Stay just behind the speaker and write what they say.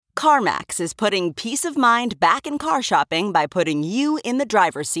CarMax is putting peace of mind back in car shopping by putting you in the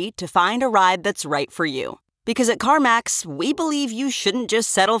driver's seat to find a ride that's right for you. Because at CarMax, we believe you shouldn't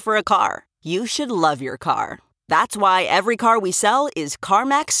just settle for a car. You should love your car. That's why every car we sell is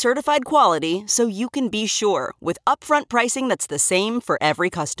CarMax certified quality, so you can be sure with upfront pricing that's the same for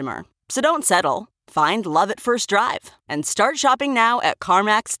every customer. So don't settle. Find love at first drive and start shopping now at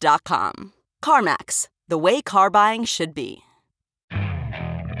CarMax.com. CarMax, the way car buying should be.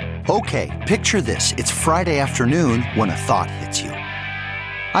 Okay, picture this. It's Friday afternoon when a thought hits you.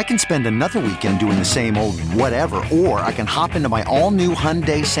 I can spend another weekend doing the same old whatever, or I can hop into my all-new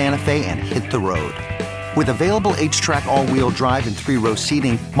Hyundai Santa Fe and hit the road. With available H-Track all-wheel drive and 3-row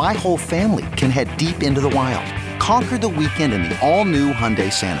seating, my whole family can head deep into the wild. Conquer the weekend in the all-new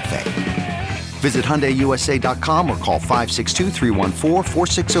Hyundai Santa Fe. Visit HyundaiUSA.com or call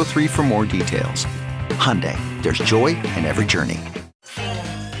 562-314-4603 for more details. Hyundai, there's joy in every journey.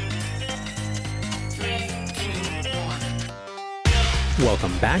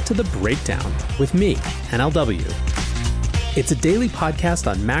 Welcome back to The Breakdown with me, NLW. It's a daily podcast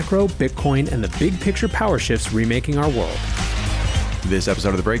on macro, Bitcoin, and the big picture power shifts remaking our world. This episode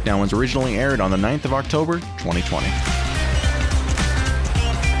of The Breakdown was originally aired on the 9th of October, 2020.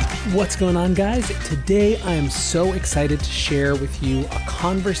 What's going on, guys? Today, I am so excited to share with you a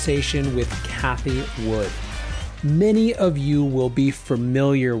conversation with Cathie Wood. Many of you will be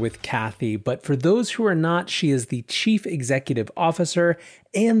familiar with Cathie, but for those who are not, she is the Chief Executive Officer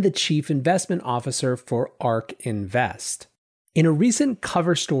and the Chief Investment Officer for ARK Invest. In a recent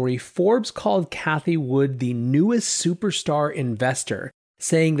cover story, Forbes called Cathie Wood the newest superstar investor,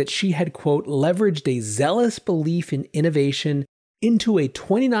 saying that she had, quote, leveraged a zealous belief in innovation into a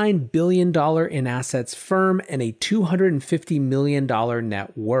 $29 billion in assets firm and a $250 million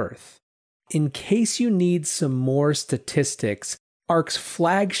net worth. In case you need some more statistics, ARK's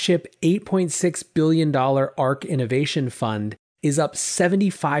flagship $8.6 billion ARK Innovation Fund is up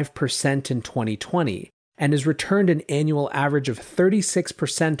 75% in 2020 and has returned an annual average of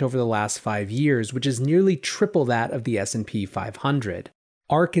 36% over the last 5 years, which is nearly triple that of the S&P 500.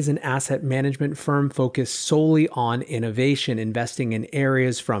 ARK is an asset management firm focused solely on innovation, investing in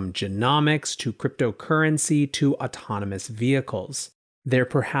areas from genomics to cryptocurrency to autonomous vehicles. They're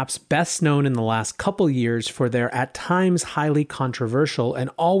perhaps best known in the last couple years for their at times highly controversial and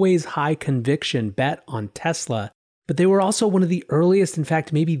always high conviction bet on Tesla, but they were also one of the earliest, in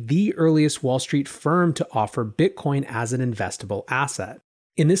fact, maybe the earliest Wall Street firm to offer Bitcoin as an investable asset.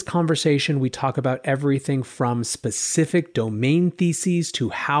 In this conversation, we talk about everything from specific domain theses to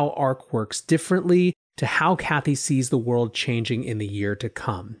how ARK works differently to how Cathie sees the world changing in the year to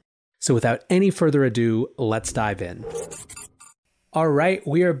come. So without any further ado, let's dive in. All right,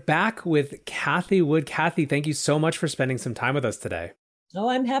 we are back with Cathie Wood. Cathie, thank you so much for spending some time with us today. Oh,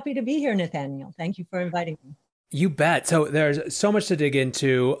 I'm happy to be here, Nathaniel. Thank you for inviting me. You bet. So there's so much to dig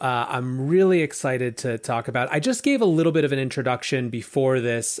into. I'm really excited to talk about. I just gave a little bit of an introduction before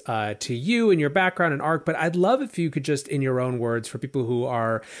this to you and your background in ARK, but I'd love if you could just, in your own words, for people who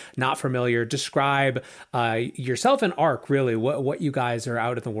are not familiar, describe yourself and ARK, really, what you guys are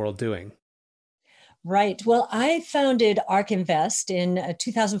out in the world doing. Right. Well, I founded ARK Invest in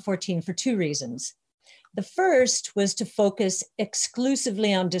 2014 for two reasons. The first was to focus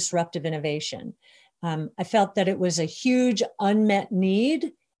exclusively on disruptive innovation. I felt that it was a huge unmet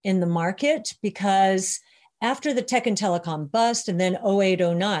need in the market because after the tech and telecom bust and then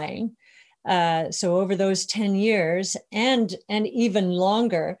 0809, so over those 10 years and even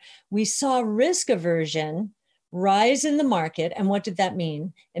longer, we saw risk aversion rise in the market. And what did that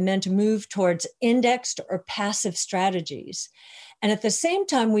mean? It meant to move towards indexed or passive strategies. And at the same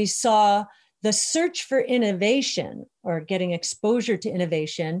time, we saw the search for innovation or getting exposure to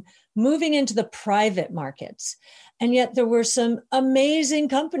innovation moving into the private markets. And yet there were some amazing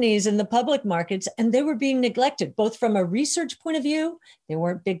companies in the public markets, and they were being neglected, both from a research point of view. They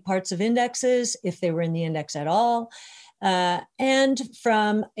weren't big parts of indexes, if they were in the index at all, and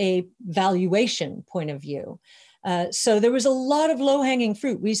from a valuation point of view. So there was a lot of low-hanging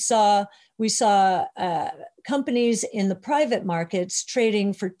fruit. We saw companies in the private markets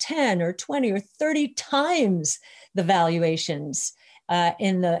trading for 10 or 20 or 30 times the valuations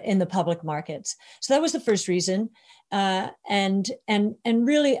in the public markets. So that was the first reason, and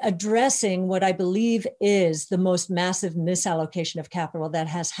really addressing what I believe is the most massive misallocation of capital that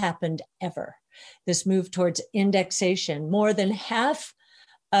has happened ever. This move towards indexation. More than half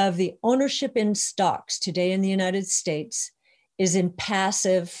of the ownership in stocks today in the United States is in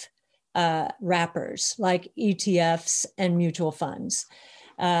passive wrappers like ETFs and mutual funds.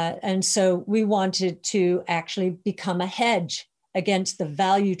 And so we wanted to actually become a hedge against the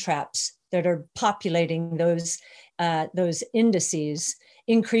value traps that are populating those indices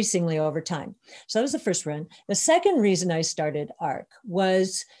increasingly over time. So that was the first reason. The second reason I started ARC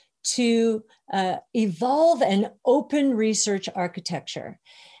was to evolve an open research architecture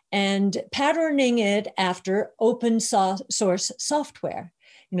and patterning it after open source software.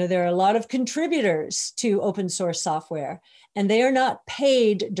 There are a lot of contributors to open source software, and they are not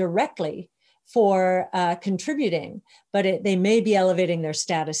paid directly for contributing, but they may be elevating their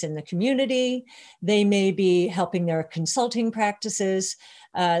status in the community. They may be helping their consulting practices.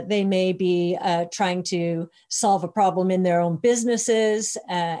 They may be trying to solve a problem in their own businesses.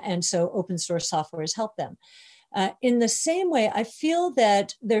 And so open source software has helped them. In the same way, I feel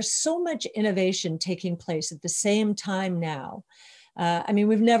that there's so much innovation taking place at the same time now.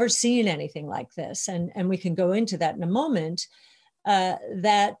 We've never seen anything like this, and we can go into that in a moment.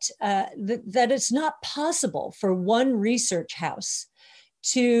 That it's not possible for one research house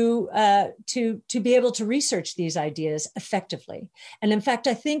to be able to research these ideas effectively. And in fact,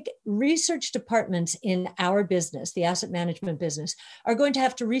 I think research departments in our business, the asset management business, are going to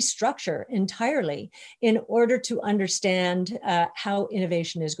have to restructure entirely in order to understand how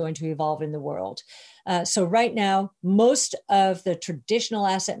innovation is going to evolve in the world. So right now, most of the traditional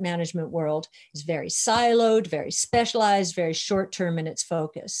asset management world is very siloed, very specialized, very short-term in its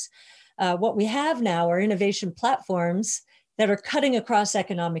focus. What we have now are innovation platforms that are cutting across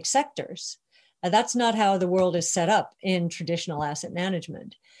economic sectors. That's not how the world is set up in traditional asset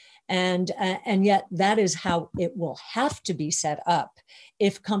management. And yet that is how it will have to be set up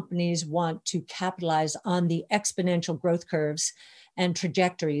if companies want to capitalize on the exponential growth curves and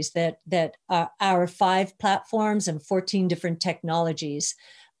trajectories that our 5 platforms and 14 different technologies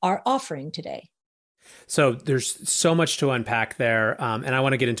are offering today. So there's so much to unpack there, and I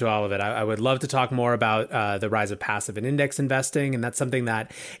want to get into all of it. I would love to talk more about the rise of passive and index investing, and that's something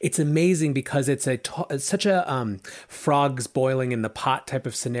that it's amazing because it's such a frogs boiling in the pot type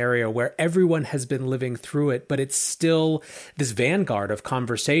of scenario where everyone has been living through it, but it's still this vanguard of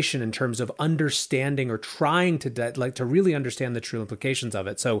conversation in terms of understanding or trying to really understand the true implications of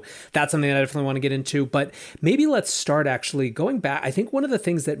it. So that's something I definitely want to get into. But maybe let's start actually going back. I think one of the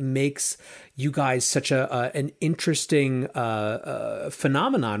things that makes you guys such an interesting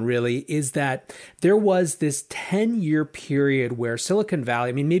phenomenon really is that there was this 10-year period where Silicon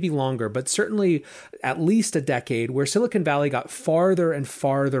Valley, maybe longer, but certainly at least a decade, where Silicon Valley got farther and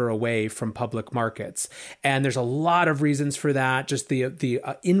farther away from public markets. And there's a lot of reasons for that. Just the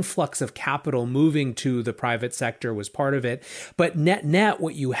influx of capital moving to the private sector was part of it. But net,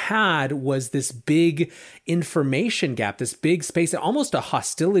 what you had was this big information gap, this big space, almost a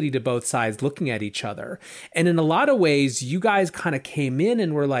hostility to both sides looking at each other. And in a lot of ways, you guys kind of came in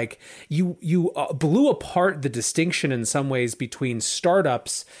and were like, you blew apart the distinction in some ways between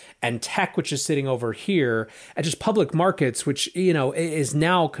startups and tech, which is sitting over here, and just public markets, which, is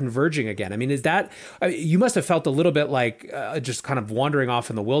now converging again. Is that, you must have felt a little bit like just kind of wandering off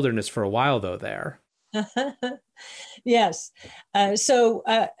in the wilderness for a while though there. Yes. So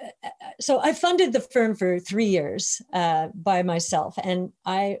I funded the firm for 3 years by myself. And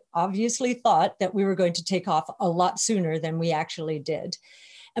I obviously thought that we were going to take off a lot sooner than we actually did.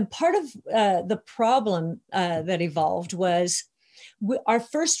 And part of the problem that evolved was our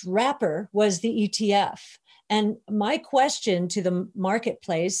first wrapper was the ETF. And my question to the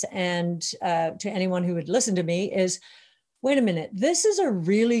marketplace and to anyone who would listen to me is, wait a minute, this is a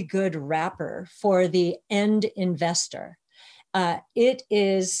really good wrapper for the end investor. It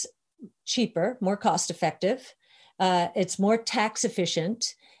is cheaper, more cost effective. It's more tax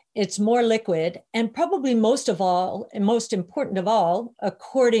efficient. It's more liquid, and probably most of all, and most important of all,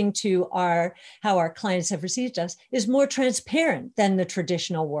 according to how our clients have received us, is more transparent than the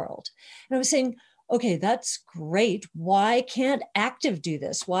traditional world. And I was saying, okay, that's great. Why can't active do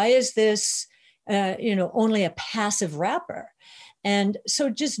this? Why is this only a passive wrapper? And so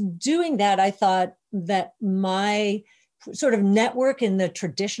just doing that, I thought that my sort of network in the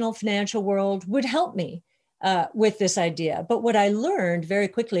traditional financial world would help me with this idea. But what I learned very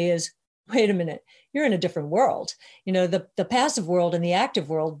quickly is, wait a minute, you're in a different world. The passive world and the active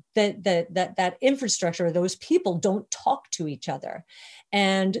world, that infrastructure, those people don't talk to each other,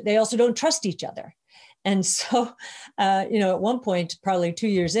 and they also don't trust each other. And so, at one point, probably 2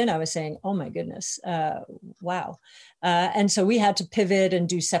 years in, I was saying, oh my goodness, wow. And so we had to pivot and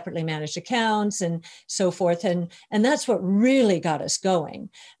do separately managed accounts and so forth. And that's what really got us going,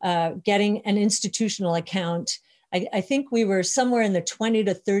 getting an institutional account. I think we were somewhere in the $20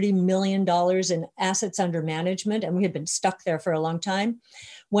 to $30 million in assets under management, and we had been stuck there for a long time.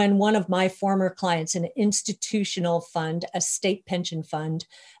 when one of my former clients, an institutional fund, a state pension fund,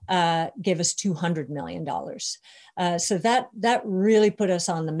 gave us $200 million. So that really put us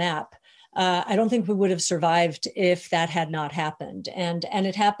on the map. I don't think we would have survived if that had not happened. And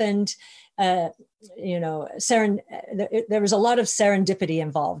it happened, there was a lot of serendipity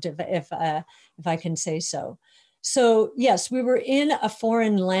involved, if I can say so. So yes, we were in a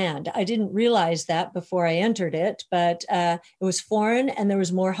foreign land. I didn't realize that before I entered it, but it was foreign, and there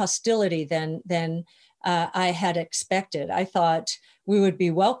was more hostility than I had expected. I thought we would be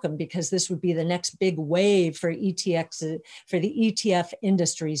welcome because this would be the next big wave for ETFs, for the ETF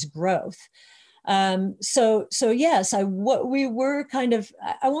industry's growth. So yes, we were kind of,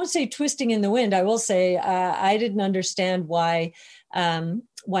 I won't say twisting in the wind. I will say I didn't understand why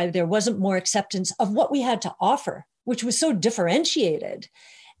there wasn't more acceptance of what we had to offer, which was so differentiated.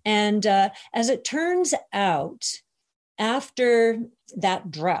 And as it turns out, after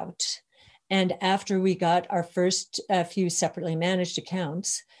that drought, and after we got our first few separately managed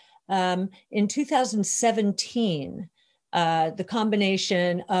accounts, in 2017, the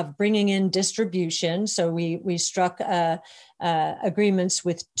combination of bringing in distribution, so we struck agreements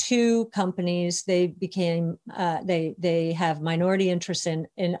with two companies. They became they have minority interests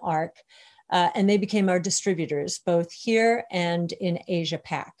in ARC, and they became our distributors both here and in Asia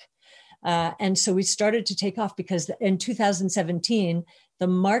Pac. And so we started to take off because in 2017, the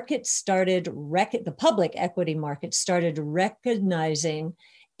market started, the public equity market started recognizing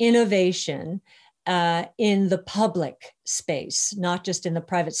innovation in the public space, not just in the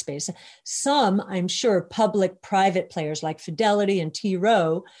private space. Some, I'm sure, public-private players like Fidelity and T.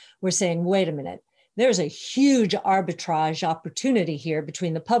 Rowe were saying, wait a minute, there's a huge arbitrage opportunity here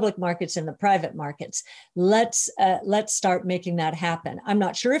between the public markets and the private markets. Let's start making that happen. I'm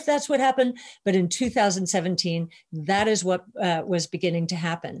not sure if that's what happened, but in 2017, that is what was beginning to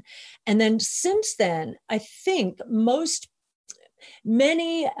happen. And then since then, I think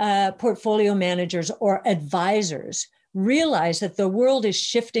many portfolio managers or advisors realize that the world is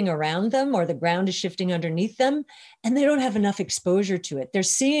shifting around them, or the ground is shifting underneath them, and they don't have enough exposure to it. They're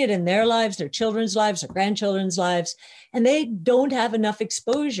seeing it in their lives, their children's lives, their grandchildren's lives, and they don't have enough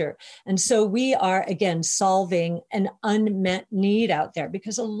exposure. And so we are, again, solving an unmet need out there,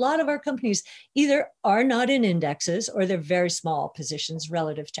 because a lot of our companies either are not in indexes or they're very small positions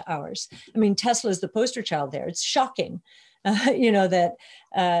relative to ours. I mean, Tesla is the poster child there. It's shocking. That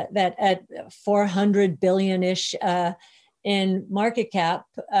at 400 billion-ish in market cap,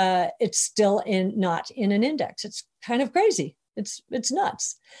 it's still not in an index. It's kind of crazy. It's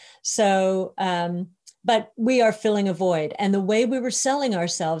nuts. So, but we are filling a void. And the way we were selling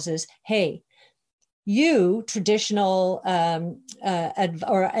ourselves is, hey, you traditional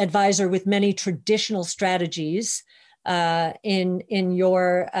or advisor with many traditional strategies in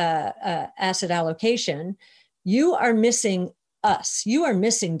your asset allocation, you are missing us. You are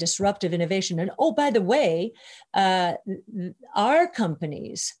missing disruptive innovation. And oh, by the way, our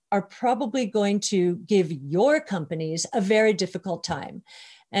companies are probably going to give your companies a very difficult time.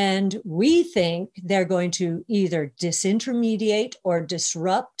 And we think they're going to either disintermediate or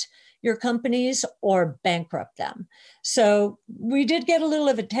disrupt your companies or bankrupt them. So we did get a little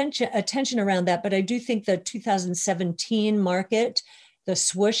of attention around that, but I do think the 2017 market, the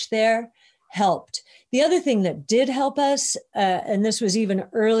swoosh there, helped. The other thing that did help us, and this was even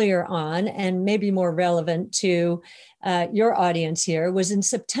earlier on and maybe more relevant to your audience here, was in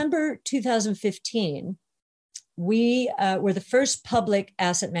September 2015, we were the first public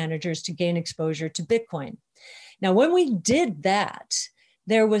asset managers to gain exposure to Bitcoin. Now, when we did that,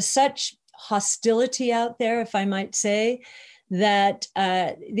 there was such hostility out there, if I might say, that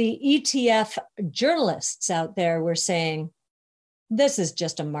the ETF journalists out there were saying, this is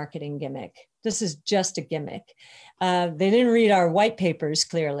just a marketing gimmick. This is just a gimmick. They didn't read our white papers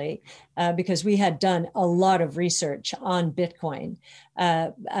clearly, because we had done a lot of research on Bitcoin.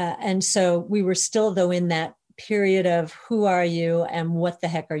 And so we were still, though, in that period of who are you and what the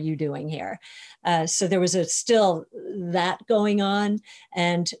heck are you doing here? So there was still that going on,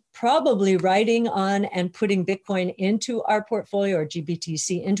 and probably writing on and putting Bitcoin into our portfolio, or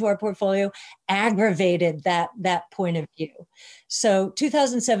GBTC into our portfolio, aggravated that point of view. So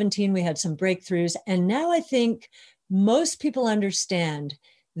 2017, we had some breakthroughs. And now I think most people understand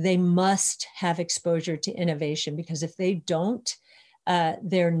they must have exposure to innovation, because if they don't,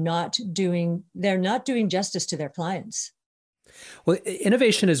 they're not doing justice to their clients. Well,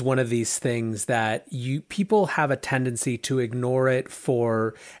 innovation is one of these things that people have a tendency to ignore it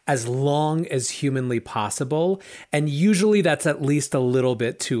for as long as humanly possible. And usually that's at least a little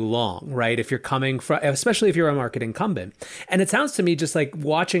bit too long, right? If you're coming from, especially if you're a market incumbent. And it sounds to me, just like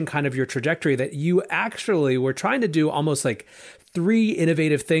watching kind of your trajectory, that you actually were trying to do almost like three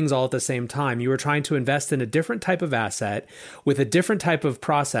innovative things all at the same time. You were trying to invest in a different type of asset with a different type of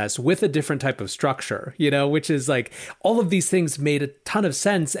process, with a different type of structure, which is like all of these things made a ton of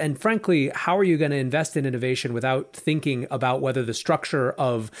sense. And frankly, how are you going to invest in innovation without thinking about whether the structure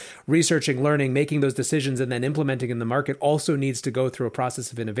of researching, learning, making those decisions, and then implementing in the market also needs to go through a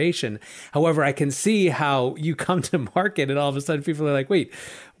process of innovation? However, I can see how you come to market and all of a sudden people are like, wait,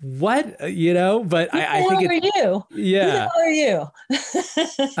 what, but I think it's, you? Yeah. Who are you?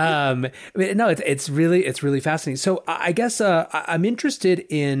 No, it's really fascinating. So I guess I'm interested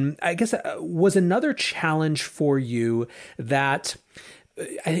in, was another challenge for you that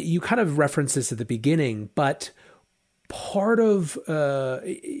you kind of referenced this at the beginning, but part of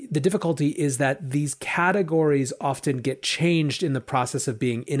the difficulty is that these categories often get changed in the process of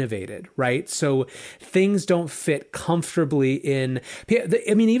being innovated, right? So things don't fit comfortably in,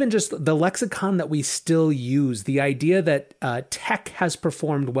 even just the lexicon that we still use, the idea that tech has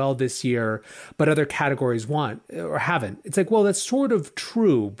performed well this year, but other categories want or haven't. It's like, well, that's sort of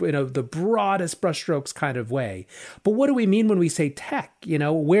true, the broadest brushstrokes kind of way. But what do we mean when we say tech?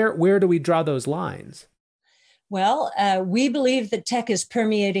 Where do we draw those lines? Well, we believe that tech is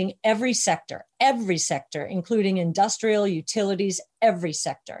permeating every sector, including industrial, utilities, every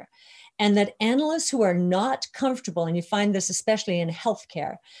sector. And that analysts who are not comfortable, and you find this especially in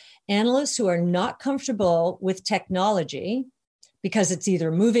healthcare, analysts who are not comfortable with technology because it's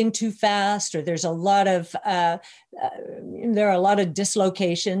either moving too fast or there's a lot of, there are a lot of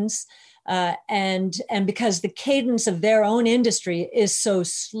dislocations. And because the cadence of their own industry is so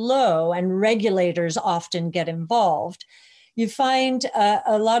slow and regulators often get involved, you find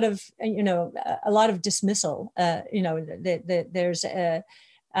a lot of dismissal. I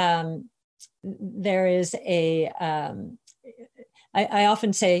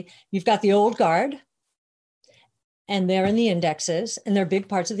often say you've got the old guard, and they're in the indexes, and they're big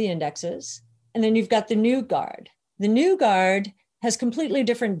parts of the indexes, and then you've got the new guard. The new guard has completely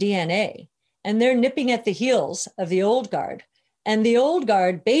different DNA, and they're nipping at the heels of the old guard. And the old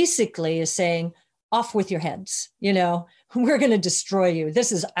guard basically is saying, off with your heads, we're going to destroy you.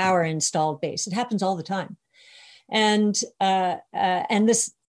 This is our installed base. It happens all the time. And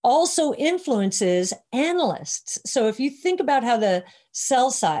this also influences analysts. So if you think about how the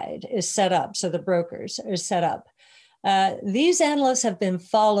sell side is set up, so the brokers are set up, these analysts have been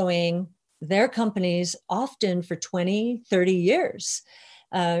following their companies often for 20, 30 years,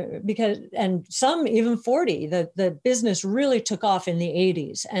 and some even 40. The business really took off in the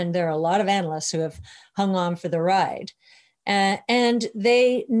 80s, and there are a lot of analysts who have hung on for the ride. And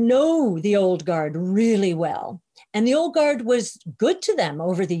they know the old guard really well. And the old guard was good to them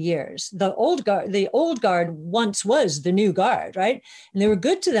over the years. The old guard once was the new guard, right? And they were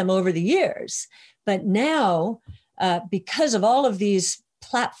good to them over the years. But now, because of all of these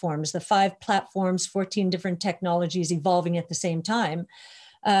platforms, the 5 platforms, 14 different technologies evolving at the same time,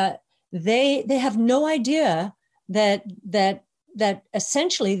 they have no idea that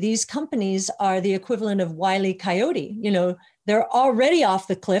essentially these companies are the equivalent of Wile E. Coyote. They're already off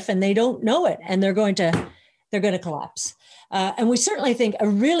the cliff and they don't know it, and they're going to collapse. And we certainly think a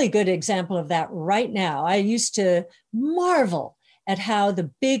really good example of that right now. I used to marvel at how the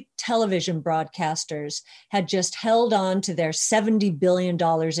big television broadcasters had just held on to their $70 billion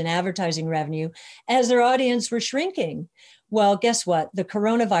in advertising revenue as their audience were shrinking. Well, guess what? The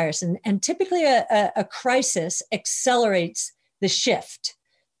coronavirus and typically a crisis accelerates the shift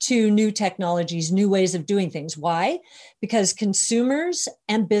to new technologies, new ways of doing things. Why? Because consumers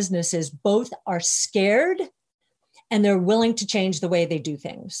and businesses both are scared and they're willing to change the way they do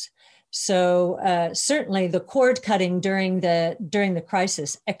things. So certainly the cord cutting during the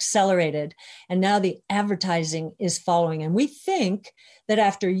crisis accelerated, and now the advertising is following. And we think that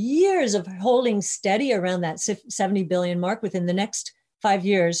after years of holding steady around that 70 billion mark, within the next 5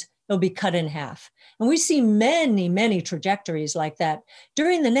 years, it'll be cut in half. And we see many, many trajectories like that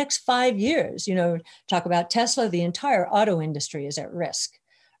during the next 5 years. Talk about Tesla, the entire auto industry is at risk,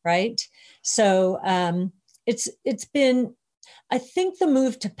 right? So it's been, I think the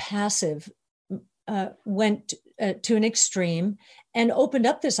move to passive went to an extreme and opened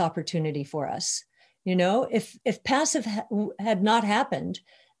up this opportunity for us. If passive had not happened,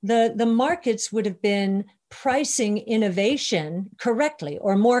 the markets would have been pricing innovation correctly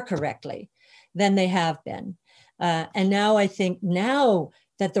or more correctly than they have been. And now I think now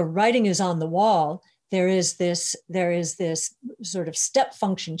that the writing is on the wall, there is this sort of step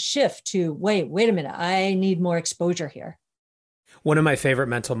function shift to wait a minute, I need more exposure here. One of my favorite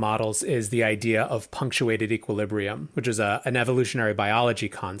mental models is the idea of punctuated equilibrium, which is an evolutionary biology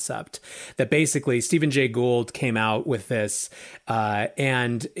concept that basically Stephen Jay Gould came out with this.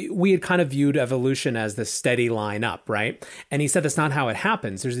 And we had kind of viewed evolution as this steady line up, right? And he said that's not how it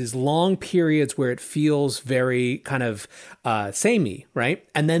happens. There's these long periods where it feels very kind of samey, right?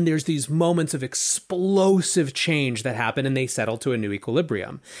 And then there's these moments of explosive change that happen and they settle to a new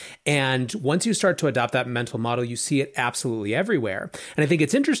equilibrium. And once you start to adopt that mental model, you see it absolutely everywhere. And I think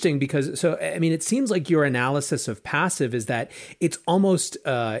it's interesting because, it seems like your analysis of passive is that it's almost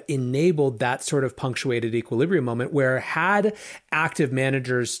enabled that sort of punctuated equilibrium moment where had active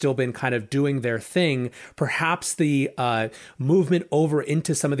managers still been kind of doing their thing, perhaps the movement over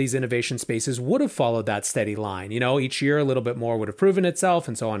into some of these innovation spaces would have followed that steady line. Each year a little bit more would have proven itself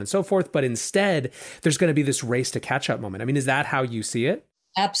and so on and so forth. But instead, there's going to be this race to catch up moment. Is that how you see it?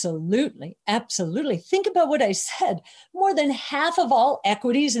 Absolutely. Absolutely. Think about what I said. More than half of all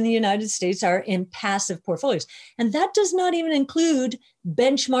equities in the United States are in passive portfolios. And that does not even include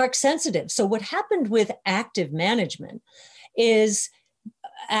benchmark sensitive. So what happened with active management is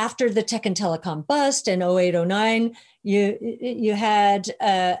after the tech and telecom bust in 0809, you had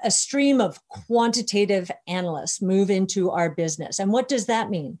a stream of quantitative analysts move into our business. And what does that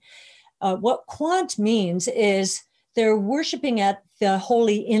mean? What quant means is they're worshiping at the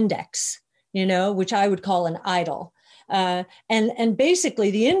holy index, which I would call an idol. And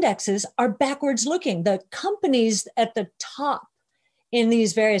basically the indexes are backwards looking. The companies at the top in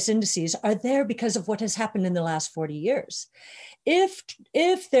these various indices are there because of what has happened in the last 40 years. If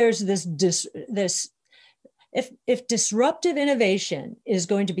there's if disruptive innovation is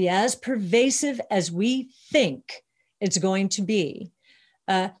going to be as pervasive as we think it's going to be,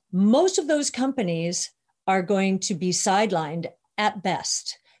 most of those companies are going to be sidelined at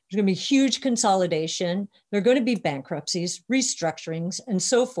best. There's going to be huge consolidation. There are going to be bankruptcies, restructurings, and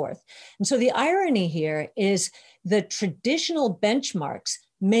so forth. And so the irony here is the traditional benchmarks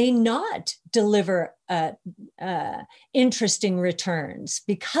may not deliver interesting returns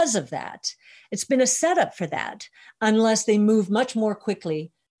because of that. It's been a setup for that, unless they move much more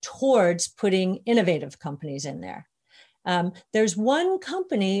quickly towards putting innovative companies in there. There's one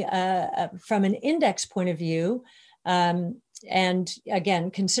company from an index point of view, and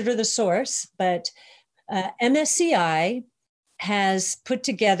again, consider the source, but MSCI has put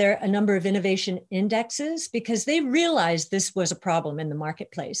together a number of innovation indexes because they realized this was a problem in the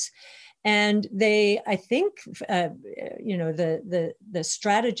marketplace. And they, I think, the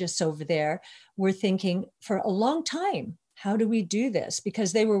strategists over there were thinking for a long time, how do we do this?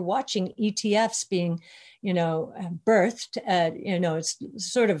 Because they were watching ETFs being, birthed. It's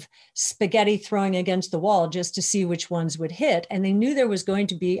sort of spaghetti throwing against the wall just to see which ones would hit. And they knew there was going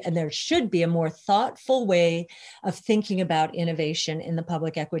to be, and there should be, a more thoughtful way of thinking about innovation in the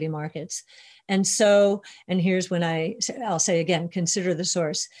public equity markets. And so, and here's when I'll say again, consider the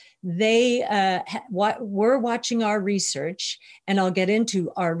source. They were watching our research, and I'll get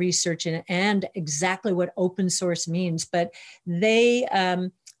into our research and exactly what open source means. But they,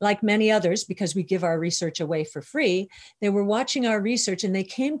 like many others, because we give our research away for free, they were watching our research and they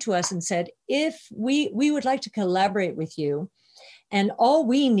came to us and said, if we would like to collaborate with you, and all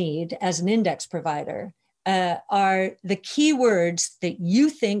we need as an index provider are the keywords that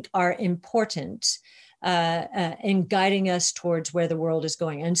you think are important in guiding us towards where the world is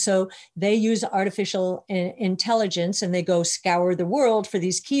going. And so they use artificial intelligence and they go scour the world for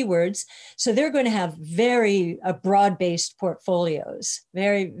these keywords. So they're going to have very broad-based portfolios,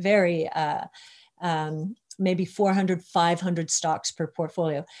 very, very, maybe 400, 500 stocks per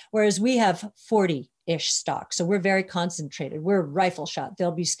portfolio, whereas we have 40-ish stocks. So we're very concentrated. We're rifle shot.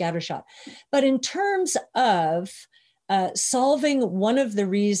 They'll be scattershot. But in terms of solving one of the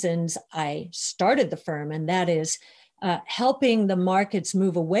reasons I started the firm, and that is helping the markets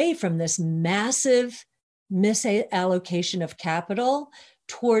move away from this massive misallocation of capital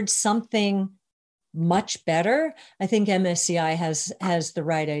towards something much better, I think MSCI has the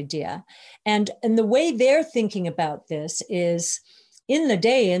right idea. And the way they're thinking about this is, in the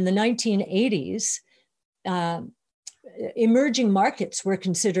 1980s, emerging markets were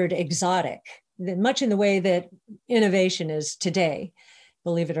considered exotic, much in the way that innovation is today,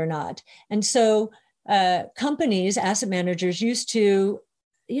 believe it or not. And so companies, asset managers used to,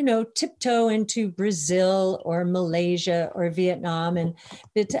 tiptoe into Brazil or Malaysia or Vietnam and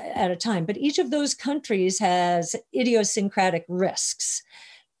at a time. But each of those countries has idiosyncratic risks.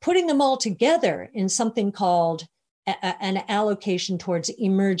 putting them all together in something called an allocation towards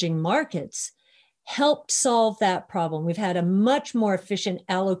emerging markets helped solve that problem. We've had a much more efficient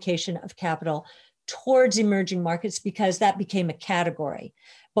allocation of capital towards emerging markets because that became a category,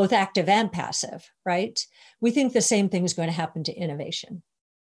 both active and passive, right? We think the same thing is going to happen to innovation.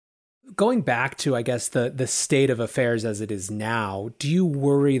 Going back to, I guess, the state of affairs as it is now, do you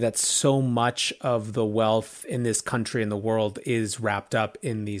worry that so much of the wealth in this country and the world is wrapped up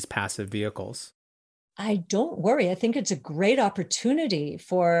in these passive vehicles? I don't worry. I think it's a great opportunity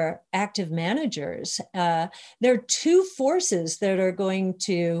for active managers. There are two forces that are going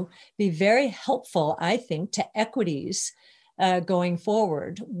to be very helpful, I think, to equities going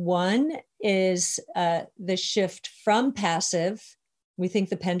forward. One is the shift from passive. We think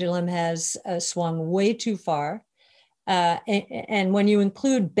the pendulum has swung way too far. And when you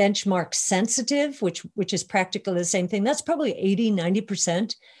include benchmark sensitive, which is practically the same thing, that's probably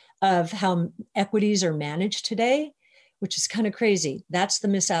 80-90% of how equities are managed today, which is kind of crazy. That's the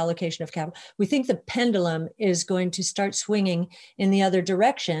misallocation of capital. We think the pendulum is going to start swinging in the other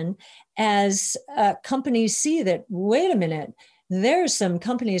direction as companies see that, wait a minute, there's some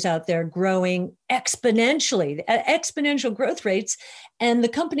companies out there growing exponentially, at exponential growth rates, and the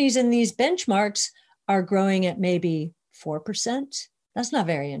companies in these benchmarks are growing at maybe 4%. That's not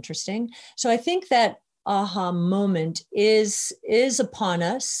very interesting. So I think that aha moment is upon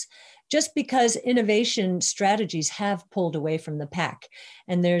us, just because innovation strategies have pulled away from the pack.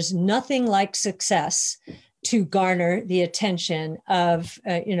 And there's nothing like success to garner the attention of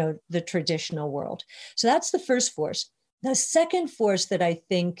the traditional world. So that's the first force. The second force that I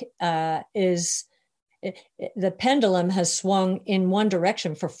think is the pendulum has swung in one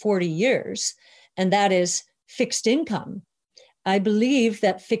direction for 40 years, and that is fixed income. I believe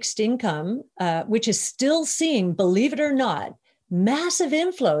that fixed income, which is still seeing, believe it or not, massive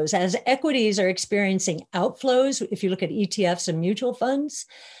inflows as equities are experiencing outflows. If you look at ETFs and mutual funds,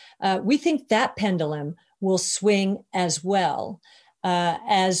 we think that pendulum will swing as well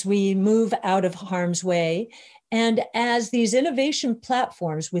as we move out of harm's way. And as these innovation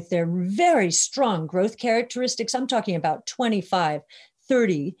platforms with their very strong growth characteristics, I'm talking about 25,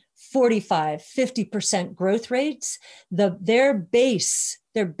 30, 45, 50% growth rates, their base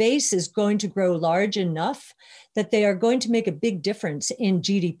is going to grow large enough that they are going to make a big difference in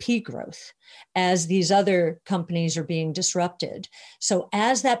GDP growth as these other companies are being disrupted. So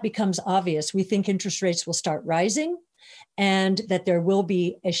as that becomes obvious, we think interest rates will start rising and that there will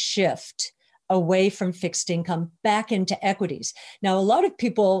be a shift away from fixed income back into equities. Now, a lot of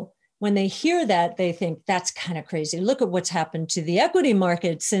people, when they hear that, they think that's kind of crazy. Look at what's happened to the equity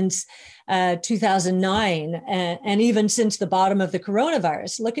market since 2009, and even since the bottom of the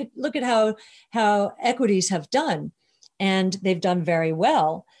coronavirus. Look at how equities have done, and they've done very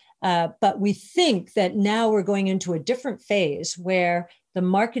well. But we think that now we're going into a different phase where the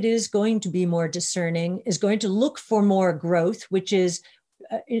market is going to be more discerning, is going to look for more growth, which is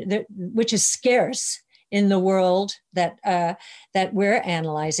scarce in the world that we're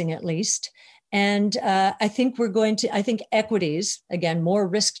analyzing, at least. And I think equities, again, more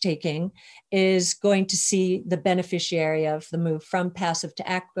risk-taking, is going to see the beneficiary of the move from passive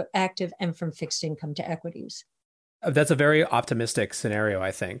to active and from fixed income to equities. That's a very optimistic scenario,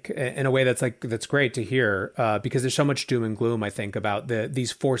 I think, in a way that's great to hear, because there's so much doom and gloom, I think, about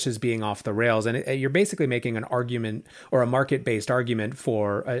these forces being off the rails. And you're basically making an argument, or a market-based argument,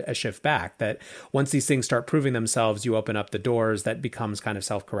 for a shift back, that once these things start proving themselves, you open up the doors, that becomes kind of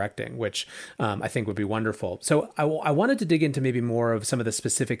self-correcting, which I think would be wonderful. So I wanted to dig into maybe more of some of the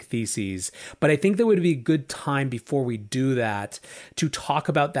specific theses, but I think there would be a good time before we do that to talk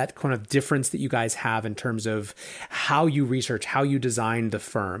about that kind of difference that you guys have in terms of how you research, how you design the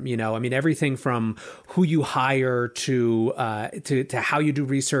firm. Everything from who you hire to how you do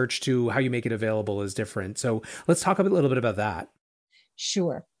research to how you make it available is different. So let's talk a little bit about that.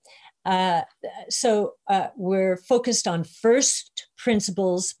 Sure. So we're focused on first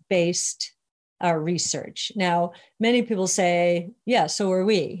principles based research. Now, many people say, yeah, so are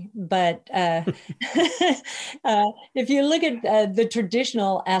we. But if you look at the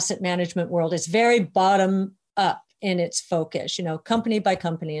traditional asset management world, it's very bottom up in its focus, company by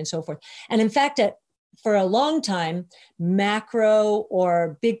company and so forth. And in fact, for a long time, macro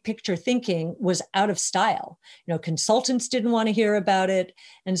or big picture thinking was out of style. Consultants didn't want to hear about it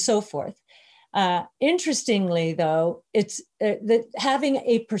and so forth. Interestingly, though, it's that having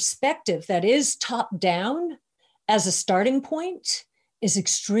a perspective that is top down as a starting point is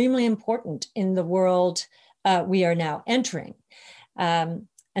extremely important in the world we are now entering.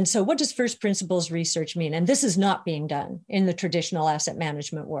 And so what does first principles research mean? And this is not being done in the traditional asset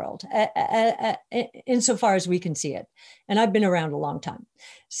management world, insofar as we can see it. And I've been around a long time.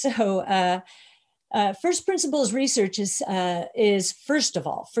 So first principles research is first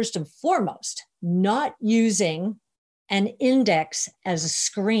and foremost, not using an index as a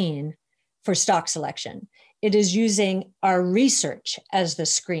screen for stock selection. It is using our research as the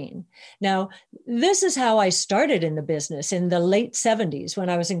screen. Now, this is how I started in the business in the late 70s. When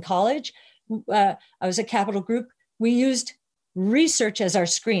I was in college, I was at Capital Group. We used research as our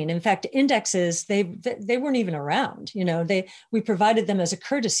screen. In fact, indexes, they weren't even around. We provided them as a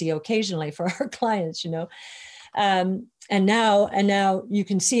courtesy occasionally for our clients, and now you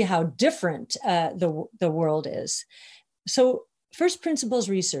can see how different the world is. So first principles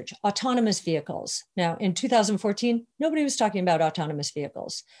research, autonomous vehicles. Now, in 2014, nobody was talking about autonomous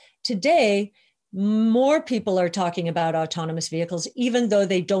vehicles. Today, more people are talking about autonomous vehicles, even though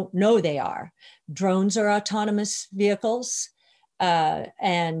they don't know they are. Drones are autonomous vehicles.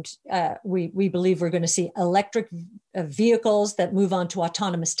 And we believe we're going to see electric vehicles that move on to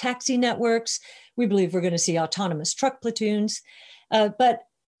autonomous taxi networks. We believe we're going to see autonomous truck platoons. But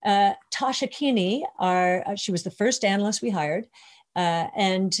Tasha Keeney, she was the first analyst we hired.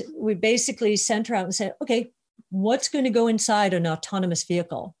 And we basically sent her out and said, okay, what's going to go inside an autonomous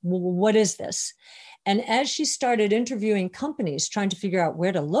vehicle? What is this? And as she started interviewing companies, trying to figure out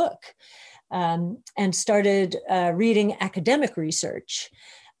where to look, and started reading academic research,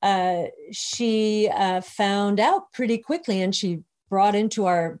 she found out pretty quickly, and she brought into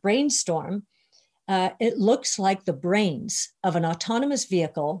our brainstorm, it looks like the brains of an autonomous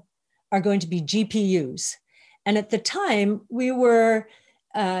vehicle are going to be GPUs. And at the time, we were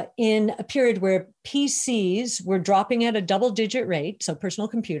in a period where PCs were dropping at a double-digit rate, so personal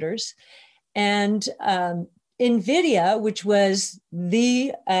computers, and NVIDIA, which was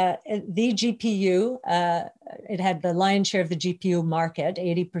the GPU, it had the lion's share of the GPU market,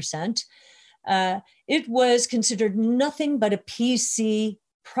 80%. It was considered nothing but a PC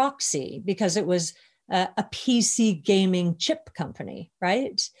proxy because it was a PC gaming chip company,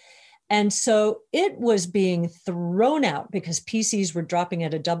 right? And so it was being thrown out because PCs were dropping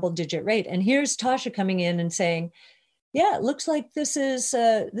at a double-digit rate. And here's Tasha coming in and saying, "Yeah, it looks like this is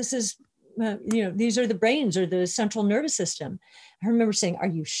these are the brains or the central nervous system." I remember saying, "Are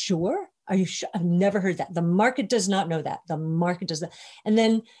you sure? Are you sure?" I've never heard that. The market does not know that. The market does not. And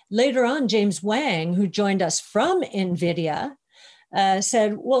then later on, James Wang, who joined us from NVIDIA,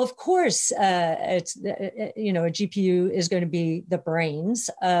 said, well, of course, it's a GPU is going to be the brains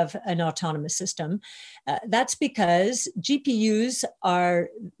of an autonomous system. That's because GPUs are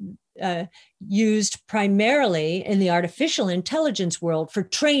used primarily in the artificial intelligence world for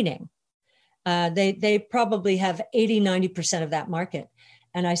training. They probably have 80-90% of that market.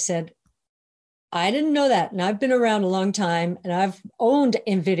 And I said, I didn't know that. And I've been around a long time and I've owned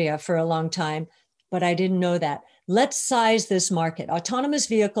NVIDIA for a long time, but I didn't know that. Let's size this market. Autonomous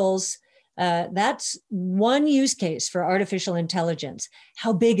vehicles, that's one use case for artificial intelligence.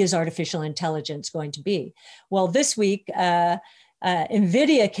 How big is artificial intelligence going to be? Well, this week,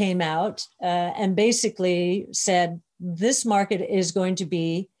 NVIDIA came out and basically said this market is going to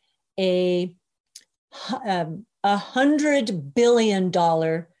be a $100 billion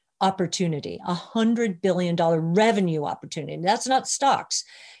opportunity, $100 billion revenue opportunity. And that's not stocks.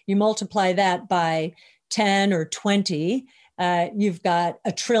 You multiply that by 10 or 20, you've got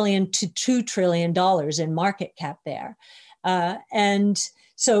 $1 trillion to $2 trillion in market cap there. And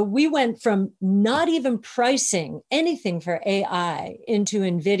so we went from not even pricing anything for AI into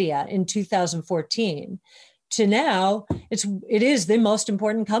NVIDIA in 2014 to now it is the most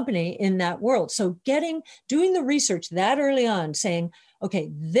important company in that world. So doing the research that early on, saying, okay,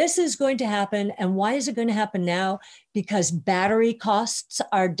 this is going to happen. And why is it going to happen now? Because battery costs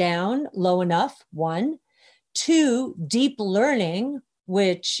are down low enough, one. Two, deep learning,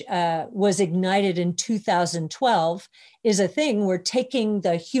 which was ignited in 2012, is a thing. We're taking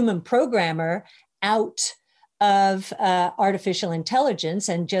the human programmer out of artificial intelligence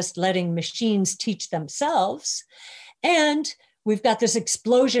and just letting machines teach themselves. And we've got this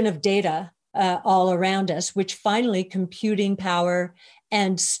explosion of data all around us, which finally computing power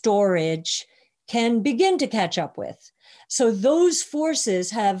and storage can begin to catch up with. So those forces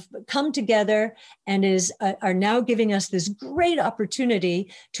have come together and are now giving us this great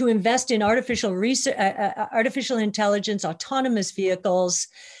opportunity to invest in artificial intelligence, autonomous vehicles,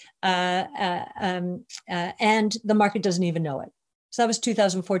 and the market doesn't even know it. So that was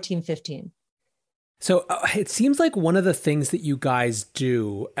 2014-15. So it seems like one of the things that you guys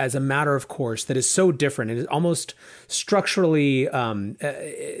do as a matter of course that is so different and is almost structurally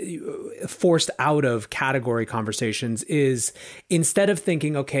forced out of category conversations is instead of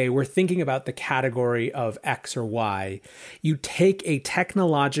thinking, okay, we're thinking about the category of X or Y, you take a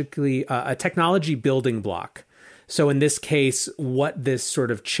technology building block. So in this case, what this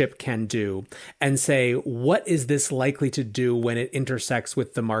sort of chip can do and say, what is this likely to do when it intersects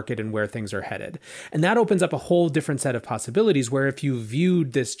with the market and where things are headed? And that opens up a whole different set of possibilities where if you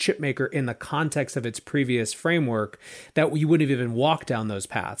viewed this chip maker in the context of its previous framework, that you wouldn't have even walked down those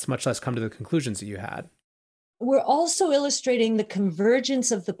paths, much less come to the conclusions that you had. We're also illustrating the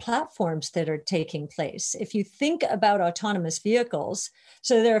convergence of the platforms that are taking place. If you think about autonomous vehicles,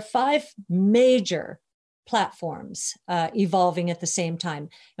 so there are 5 major platforms evolving at the same time.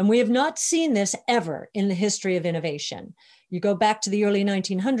 And we have not seen this ever in the history of innovation. You go back to the early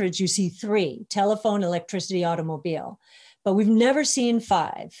 1900s, you see 3: telephone, electricity, automobile. But we've never seen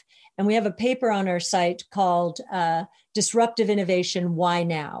 5. And we have a paper on our site called Disruptive Innovation, Why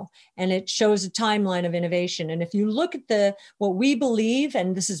Now? And it shows a timeline of innovation. And if you look at what we believe,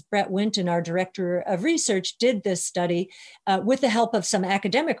 and this is Brett Winton, our director of research, did this study with the help of some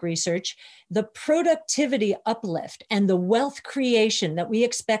academic research, the productivity uplift and the wealth creation that we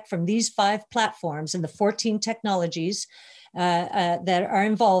expect from these 5 platforms and the 14 technologies that are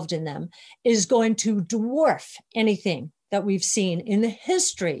involved in them is going to dwarf anything that we've seen in the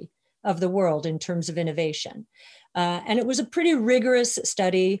history of the world in terms of innovation. And it was a pretty rigorous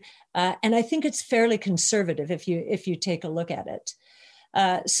study. And I think it's fairly conservative if you take a look at it.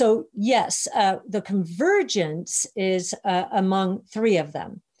 So yes, the convergence is among 3 of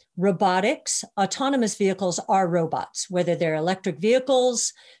them. Robotics, autonomous vehicles are robots, whether they're electric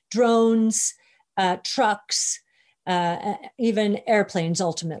vehicles, drones, trucks, even airplanes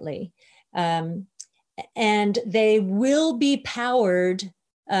ultimately. And they will be powered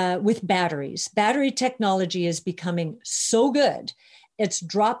with batteries. Battery technology is becoming so good. It's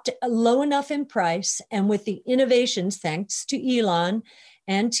dropped low enough in price. And with the innovations, thanks to Elon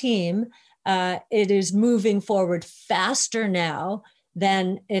and team, it is moving forward faster now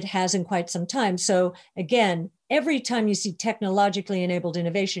than it has in quite some time. So again, every time you see technologically enabled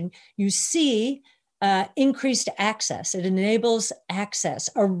innovation, you see increased access. It enables access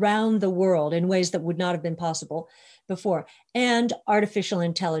around the world in ways that would not have been possible before. And artificial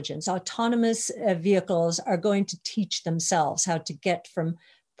intelligence. Autonomous vehicles are going to teach themselves how to get from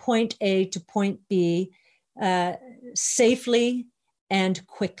point A to point B safely and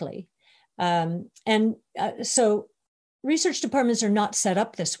quickly. So research departments are not set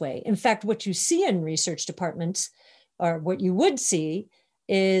up this way. In fact, what you see in research departments, or what you would see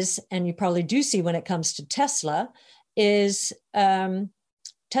is, and you probably do see when it comes to Tesla, is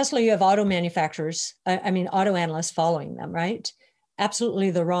Tesla, you have auto manufacturers, auto analysts following them, right?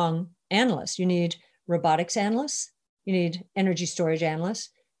 Absolutely the wrong analysts. You need robotics analysts, you need energy storage analysts,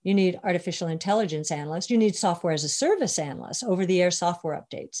 you need artificial intelligence analysts, you need software as a service analysts, over-the-air software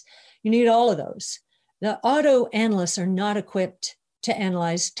updates. You need all of those. The auto analysts are not equipped to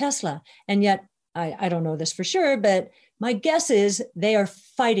analyze Tesla. And yet, I don't know this for sure, but my guess is they are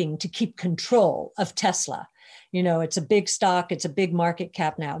fighting to keep control of Tesla. You know, it's a big stock, it's a big market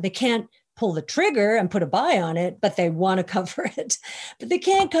cap now. They can't pull the trigger and put a buy on it, but they want to cover it. But they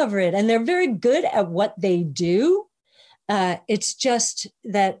can't cover it. And they're very good at what they do. It's just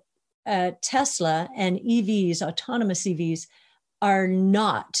that Tesla and EVs, autonomous EVs, are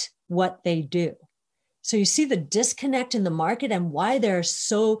not what they do. So you see the disconnect in the market and why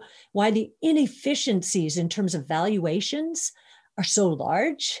the inefficiencies in terms of valuations are so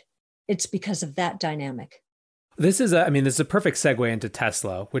large. It's because of that dynamic. This is a perfect segue into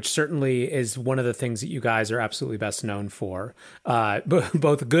Tesla, which certainly is one of the things that you guys are absolutely best known for,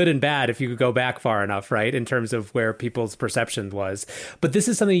 both good and bad, if you could go back far enough, right, in terms of where people's perception was. But this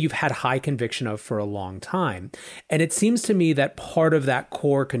is something you've had high conviction of for a long time. And it seems to me that part of that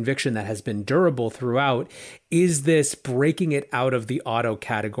core conviction that has been durable throughout is this breaking it out of the auto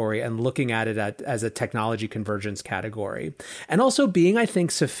category and looking at it as a technology convergence category. And also being, I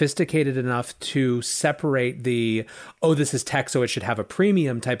think, sophisticated enough to separate this is tech, so it should have a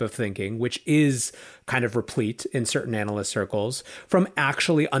premium type of thinking, which is kind of replete in certain analyst circles, from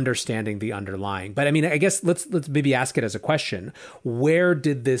actually understanding the underlying. But I guess let's maybe ask it as a question. Where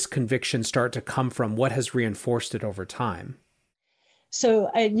did this conviction start to come from? What has reinforced it over time?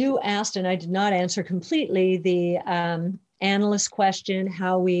 So you asked, and I did not answer completely, the analyst question,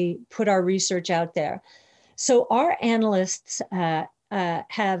 how we put our research out there. So our analysts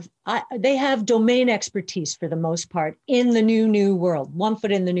they have domain expertise for the most part in the new world, one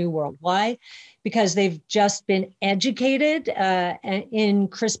foot in the new world. Why? Because they've just been educated in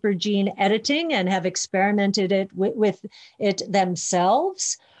CRISPR gene editing and have experimented with it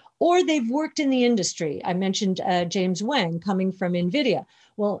themselves, or they've worked in the industry. I mentioned James Wang coming from NVIDIA.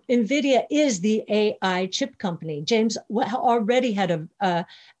 Well, NVIDIA is the AI chip company. James already had a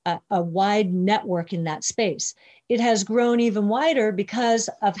wide network in that space. It has grown even wider because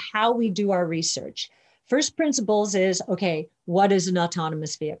of how we do our research. First principles is, okay, what is an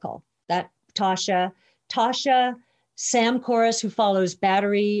autonomous vehicle? That Tasha, Sam Corris, who follows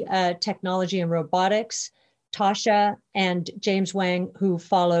battery technology and robotics, Tasha, and James Wang, who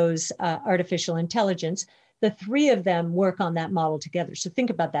follows artificial intelligence. The three of them work on that model together. So think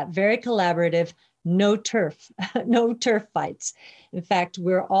about that. Very collaborative, no turf fights. In fact,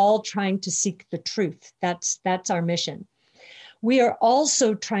 we're all trying to seek the truth. That's our mission. We are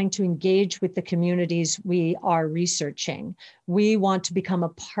also trying to engage with the communities we are researching. We want to become a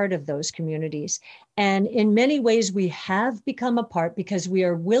part of those communities. And in many ways, we have become a part because we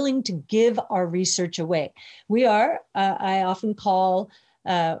are willing to give our research away. We are, I often call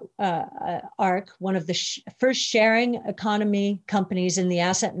ARC one of the first sharing economy companies in the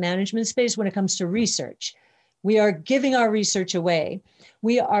asset management space when it comes to research. We are giving our research away.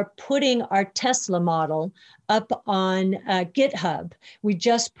 We are putting our Tesla model up on GitHub. We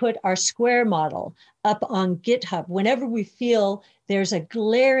just put our Square model up on GitHub. Whenever we feel there's a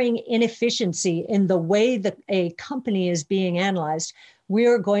glaring inefficiency in the way that a company is being analyzed, we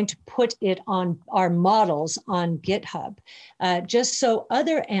are going to put it on our models on GitHub, just so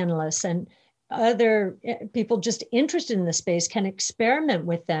other analysts and other people just interested in the space can experiment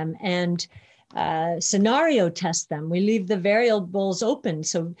with them and scenario test them. We leave the variables open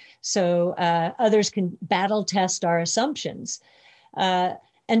so others can battle test our assumptions.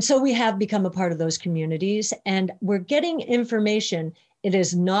 And so we have become a part of those communities, and we're getting information.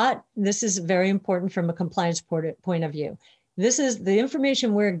 This is very important from a compliance point of view. This is the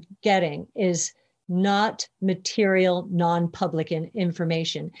information we're getting is not material, non-public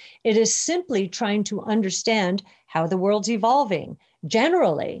information. It is simply trying to understand how the world's evolving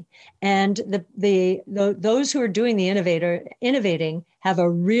generally. And those who are doing the innovating have a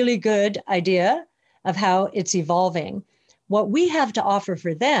really good idea of how it's evolving. What we have to offer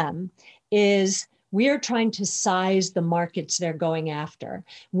for them is we are trying to size the markets they're going after.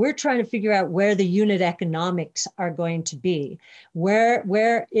 We're trying to figure out where the unit economics are going to be, where's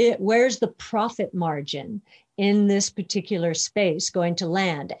the profit margin in this particular space going to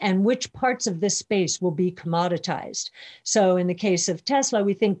land, and which parts of this space will be commoditized. So in the case of Tesla,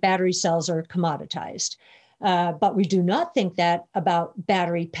 we think battery cells are commoditized. But we do not think that about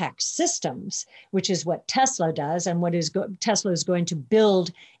battery pack systems, which is what Tesla does and what Tesla is going to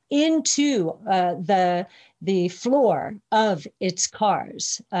build into the floor of its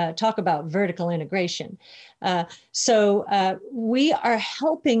cars. Talk about vertical integration. So we are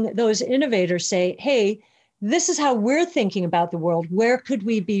helping those innovators say, hey, this is how we're thinking about the world. Where could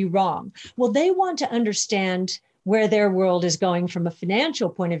we be wrong? Well, they want to understand where their world is going from a financial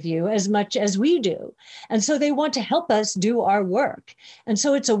point of view as much as we do. And so they want to help us do our work. And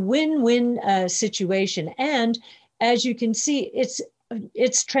so it's a win-win situation. And as you can see,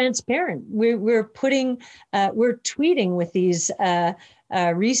 it's transparent. We're tweeting with these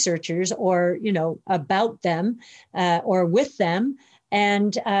researchers, or about them, or with them,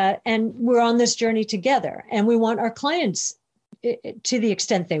 and we're on this journey together. And we want our clients, to the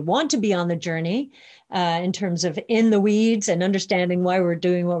extent they want to be on the journey, in terms of in the weeds and understanding why we're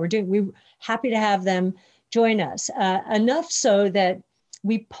doing what we're doing, we're happy to have them join us. Enough so that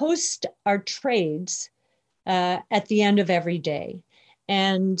we post our trades at the end of every day.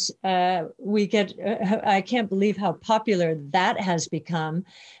 And we get, I can't believe how popular that has become.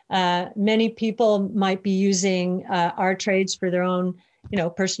 Many people might be using our trades for their own,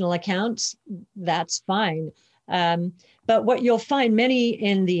 personal accounts. That's fine. But what you'll find, many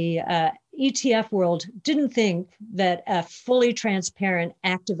in the ETF world didn't think that a fully transparent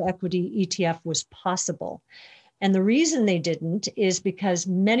active equity ETF was possible. And the reason they didn't is because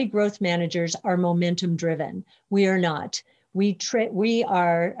many growth managers are momentum driven. We are not. We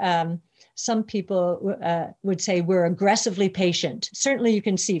are, some people would say we're aggressively patient. Certainly you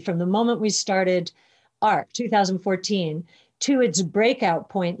can see from the moment we started ARC 2014 to its breakout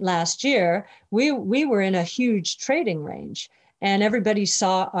point last year, we were in a huge trading range and everybody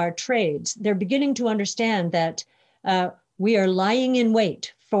saw our trades. They're beginning to understand that we are lying in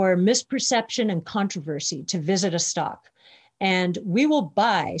wait for misperception and controversy to visit a stock, and we will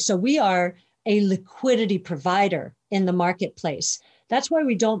buy. So we are a liquidity provider in the marketplace. That's why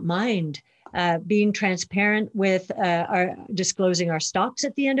we don't mind being transparent with our disclosing our stocks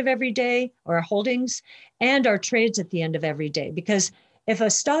at the end of every day, or our holdings, and our trades at the end of every day. Because if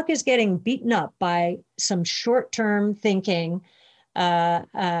a stock is getting beaten up by some short-term thinking,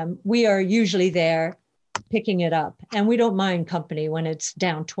 we are usually there picking it up. And we don't mind company when it's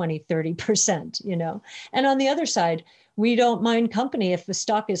down 20, 30%, you know. And on the other side, we don't mind company if the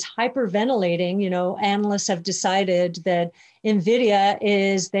stock is hyperventilating. You know, analysts have decided that NVIDIA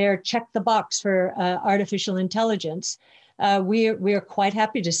is their check the box for artificial intelligence. We are quite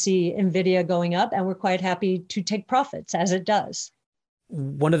happy to see NVIDIA going up, and we're quite happy to take profits as it does.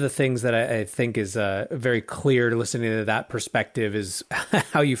 One of the things that I think is very clear listening to that perspective is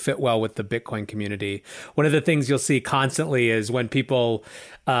how you fit well with the Bitcoin community. One of the things you'll see constantly is when people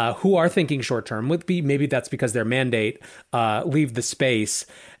who are thinking short term, maybe that's because their mandate, leave the space,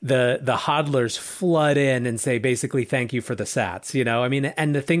 the hodlers flood in and say basically thank you for the sats. You know, I mean,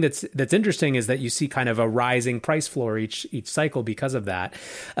 and the thing that's interesting is that you see kind of a rising price floor each cycle because of that.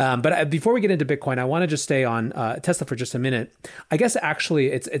 But before we get into Bitcoin, I want to just stay on Tesla for just a minute. I guess actually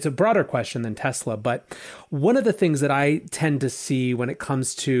it's a broader question than Tesla, but one of the things that I tend to see when it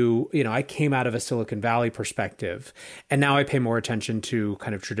comes to, you know, I came out of a Silicon Valley perspective, and now I pay more attention to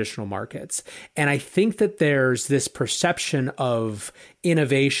kind of traditional markets. And I think that there's this perception of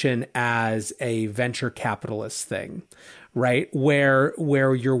innovation as a venture capitalist thing, right? Where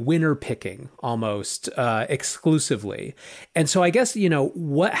you're winner picking almost exclusively. And so I guess, you know,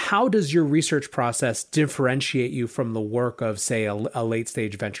 how does your research process differentiate you from the work of, say, a late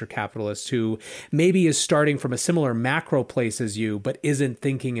stage venture capitalist who maybe is starting from a similar macro place as you, but isn't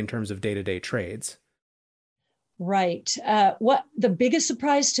thinking in terms of day-to-day trades? Right. What the biggest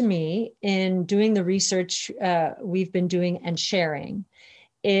surprise to me in doing the research we've been doing and sharing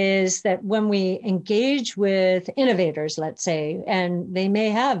is that when we engage with innovators, let's say, and they may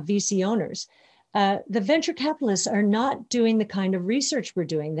have VC owners, the venture capitalists are not doing the kind of research we're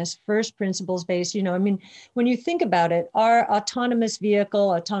doing, this first principles based, you know, I mean, when you think about it, our autonomous vehicle,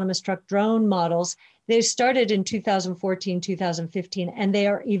 autonomous truck, drone models, they started in 2014, 2015, and they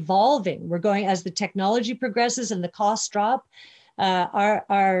are evolving. We're going, as the technology progresses and the costs drop,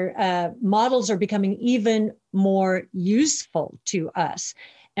 our models are becoming even more useful to us.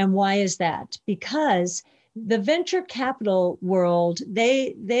 And why is that? Because the venture capital world,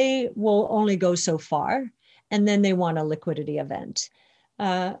 they will only go so far, and then they want a liquidity event.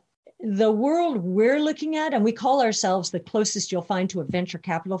 The world we're looking at, and we call ourselves the closest you'll find to a venture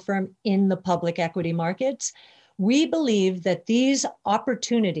capital firm in the public equity markets, we believe that these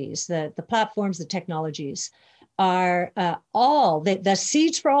opportunities, the platforms, the technologies, are the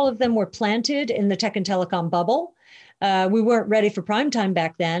seeds for all of them were planted in the tech and telecom bubble. We weren't ready for prime time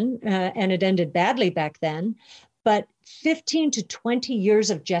back then, and it ended badly back then. But 15 to 20 years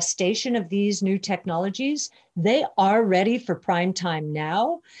of gestation of these new technologies, they are ready for prime time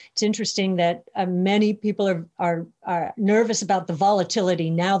now. It's interesting that many people are nervous about the volatility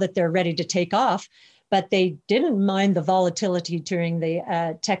now that they're ready to take off, but they didn't mind the volatility during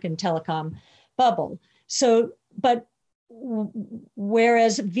the tech and telecom bubble. So, but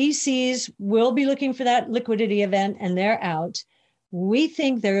whereas VCs will be looking for that liquidity event and they're out, we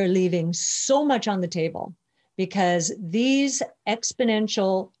think they're leaving so much on the table because these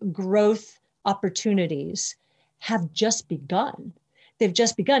exponential growth opportunities have just begun. They've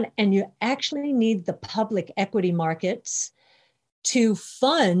just begun, and you actually need the public equity markets to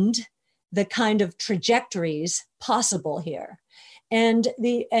fund the kind of trajectories possible here. And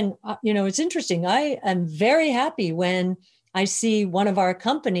you know, it's interesting. I am very happy when I see one of our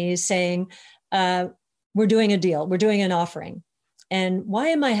companies saying, we're doing a deal, we're doing an offering. And why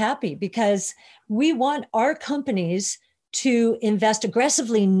am I happy? Because we want our companies to invest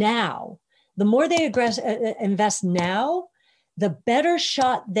aggressively now. The more they invest now, the better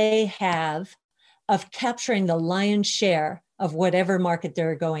shot they have of capturing the lion's share of whatever market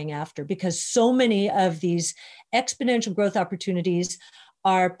they're going after, because so many of these exponential growth opportunities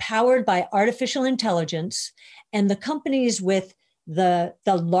are powered by artificial intelligence, and the companies with the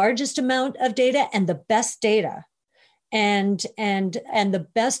largest amount of data and the best data and the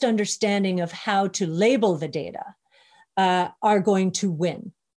best understanding of how to label the data are going to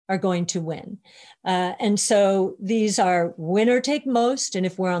win. And so these are winner take most. And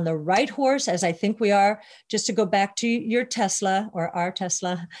if we're on the right horse, as I think we are, just to go back to your Tesla or our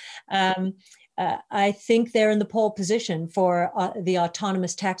Tesla, I think they're in the pole position for the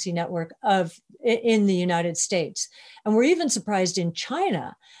autonomous taxi network in the United States. And we're even surprised in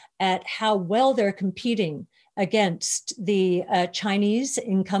China at how well they're competing against the Chinese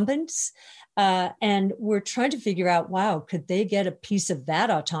incumbents. And we're trying to figure out, wow, could they get a piece of that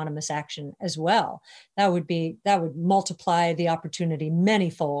autonomous action as well? That would multiply the opportunity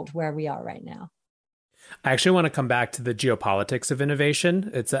manyfold where we are right now. I actually want to come back to the geopolitics of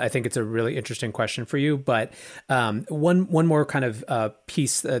innovation. I think it's a really interesting question for you. But one more kind of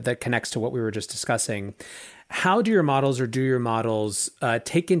piece that connects to what we were just discussing. How do your models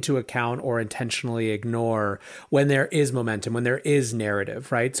take into account or intentionally ignore when there is momentum, when there is narrative,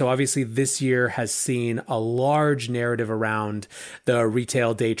 right? So obviously this year has seen a large narrative around the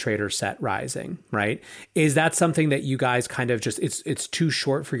retail day trader set rising, right? Is that something that you guys kind of just, it's too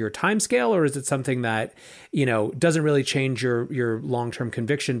short for your time scale, or is it something that, doesn't really change your long-term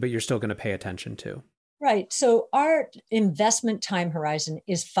conviction, but you're still going to pay attention to? Right. So our investment time horizon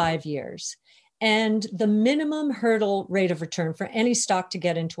is 5 years. And the minimum hurdle rate of return for any stock to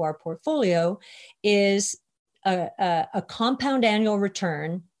get into our portfolio is a compound annual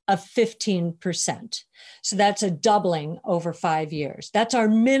return of 15%. So that's a doubling over 5 years. That's our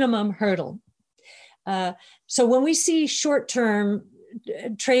minimum hurdle. So when we see short-term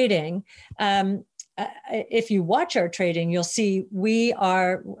trading, if you watch our trading, you'll see we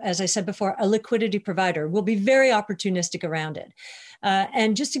are, as I said before, a liquidity provider. We'll be very opportunistic around it.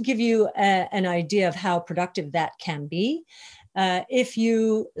 And just to give you an idea of how productive that can be, if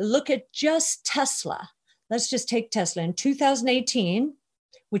you look at just Tesla, let's just take Tesla in 2018,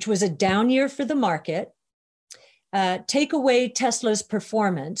 which was a down year for the market. Take away Tesla's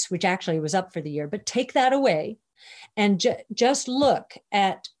performance, which actually was up for the year, but take that away and just look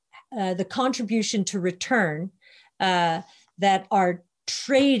at the contribution to return that our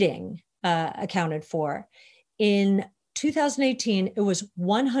trading accounted for. In 2018, it was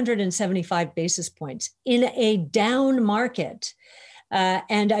 175 basis points in a down market.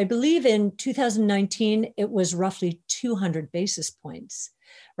 And I believe in 2019, it was roughly 200 basis points,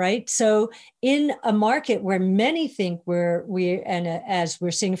 right? So in a market where many think as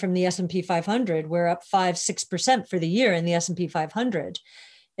we're seeing from the S&P 500, we're up 5-6% for the year in the S&P 500.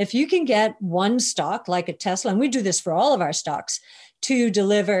 If you can get one stock like a Tesla, and we do this for all of our stocks, to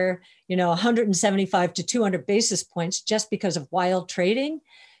deliver 175 to 200 basis points just because of wild trading,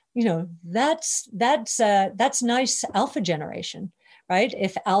 that's nice alpha generation, right?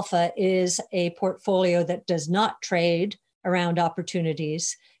 If alpha is a portfolio that does not trade around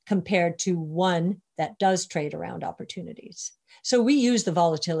opportunities compared to one that does trade around opportunities. So we use the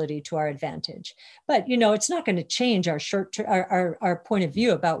volatility to our advantage, but it's not going to change our our point of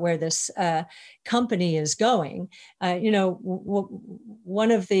view about where this company is going.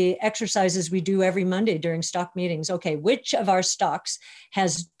 One of the exercises we do every Monday during stock meetings. Okay, which of our stocks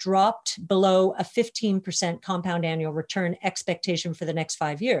has dropped below a 15% compound annual return expectation for the next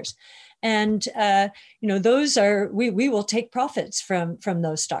 5 years? And those are we will take profits from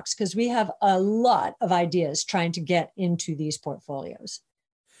those stocks because we have a lot of ideas trying to get into these portfolios.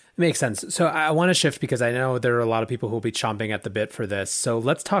 Makes sense. So I want to shift because I know there are a lot of people who will be chomping at the bit for this. So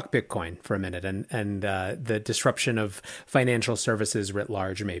let's talk Bitcoin for a minute and the disruption of financial services writ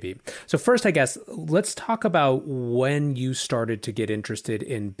large, maybe. So first, I guess, let's talk about when you started to get interested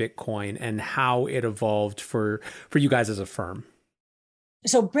in Bitcoin and how it evolved for you guys as a firm.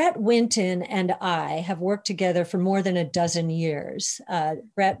 So Brett Winton and I have worked together for more than a dozen years.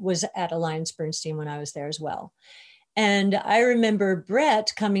 Brett was at AllianceBernstein when I was there as well. And I remember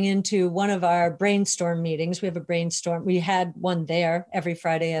Brett coming into one of our brainstorm meetings. We have a brainstorm. We had one there every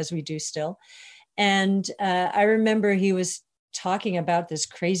Friday, as we do still. And I remember he was talking about this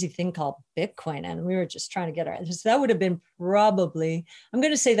crazy thing called Bitcoin. And we were just trying to get our, so that would have been probably, I'm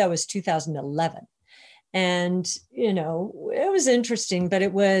going to say that was 2011. And, it was interesting, but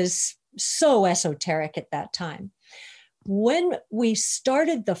it was so esoteric at that time. When we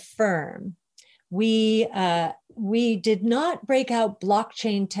started the firm, we did not break out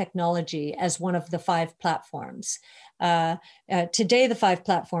blockchain technology as one of the 5 platforms. Today, the 5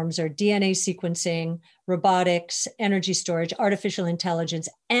 platforms are DNA sequencing, robotics, energy storage, artificial intelligence,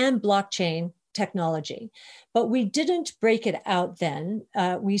 and blockchain technology. But we didn't break it out then.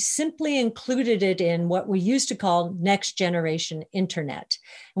 We simply included it in what we used to call next generation internet.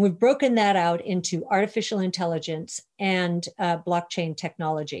 And we've broken that out into artificial intelligence and blockchain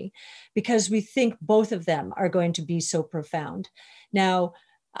technology because we think both of them are going to be so profound. Now,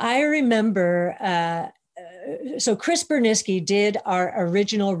 I remember, so Chris Burniske did our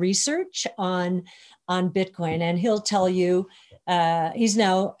original research on Bitcoin, and he'll tell you, he's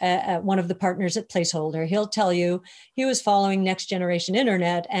now one of the partners at Placeholder. He'll tell you he was following next generation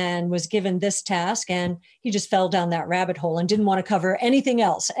internet and was given this task, and he just fell down that rabbit hole and didn't want to cover anything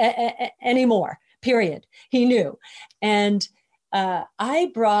else anymore, period. He knew. And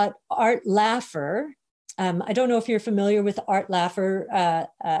I brought Art Laffer. I don't know if you're familiar with Art Laffer,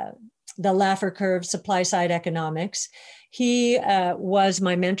 the Laffer curve, supply side economics. He was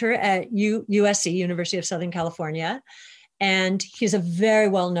my mentor at USC, University of Southern California. And he's a very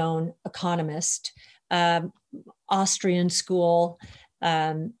well-known economist, Austrian school.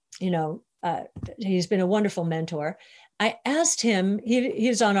 He's been a wonderful mentor. I asked him,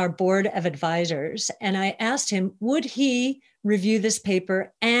 he's on our board of advisors, and I asked him, would he review this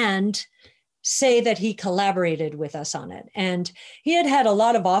paper and say that he collaborated with us on it? And he had a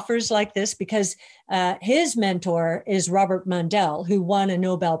lot of offers like this because his mentor is Robert Mundell, who won a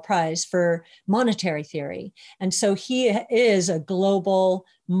Nobel Prize for monetary theory. And so he is a global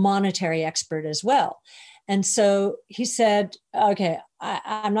monetary expert as well. And so he said, okay,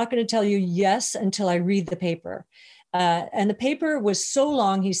 I'm not going to tell you yes until I read the paper. And the paper was so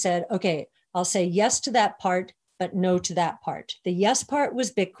long, he said, okay, I'll say yes to that part, but no to that part. The yes part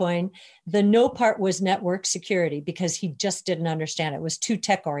was Bitcoin. The no part was network security because he just didn't understand it. It was too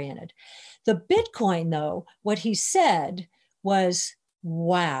tech oriented. The Bitcoin, though, what he said was,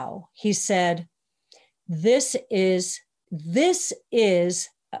 wow. He said, this is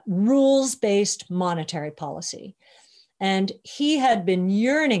rules-based monetary policy. And he had been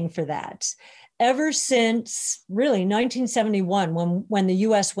yearning for that ever since really 1971, when the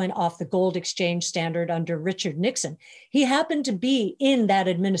US went off the gold exchange standard under Richard Nixon. He happened to be in that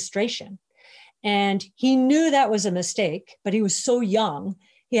administration. And he knew that was a mistake, but he was so young,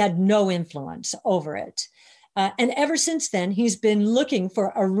 he had no influence over it. And ever since then, he's been looking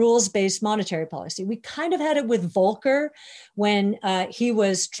for a rules-based monetary policy. We kind of had it with Volcker when he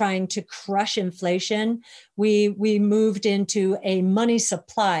was trying to crush inflation. We moved into a money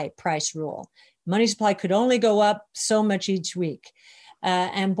supply price rule. Money supply could only go up so much each week.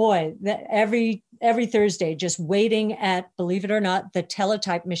 And boy, every Thursday, just waiting at, believe it or not, the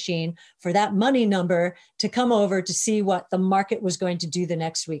teletype machine for that money number to come over to see what the market was going to do the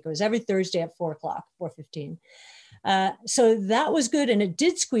next week. It was every Thursday at 4:15. So that was good. And it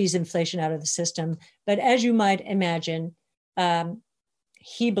did squeeze inflation out of the system. But as you might imagine, I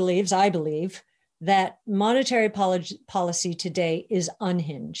believe, that monetary policy today is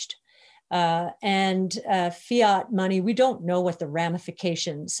unhinged. And fiat money, we don't know what the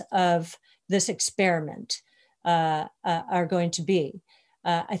ramifications of this experiment are going to be.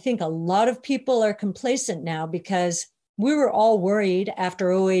 I think a lot of people are complacent now because we were all worried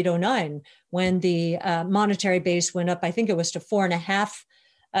after 0809 when the monetary base went up. I think it was to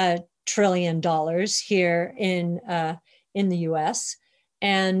 $4.5 trillion here in the US.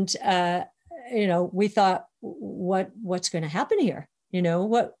 And, we thought, what's going to happen here?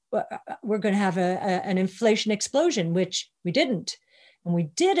 We're going to have an inflation explosion, which we didn't. And we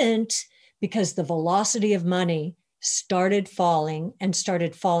didn't because the velocity of money started falling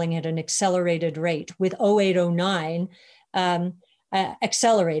at an accelerated rate, with 0809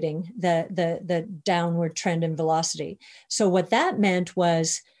 accelerating the downward trend in velocity. So what that meant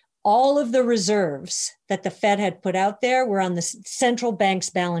was all of the reserves that the Fed had put out there were on the central bank's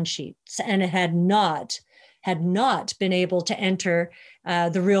balance sheets, and it had not been able to enter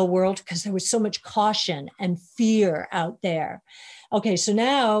the real world because there was so much caution and fear out there. Okay, so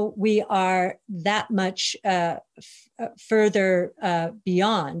now we are that much further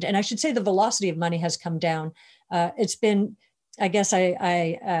beyond. And I should say the velocity of money has come down. It's been, I guess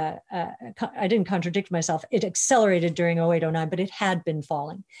I didn't contradict myself. It accelerated during 0809, but it had been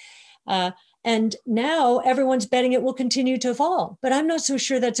falling. And now everyone's betting it will continue to fall. But I'm not so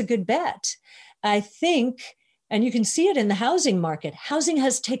sure that's a good bet. I think, and you can see it in the housing market, housing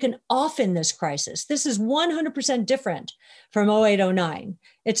has taken off in this crisis. This is 100% different from 0809.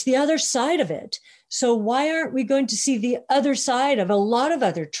 It's the other side of it. So why aren't we going to see the other side of a lot of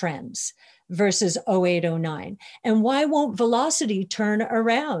other trends versus 0809? And why won't velocity turn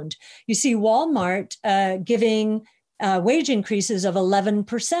around? You see Walmart giving wage increases of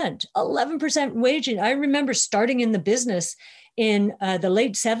 11%. 11% wage. I remember starting in the business in the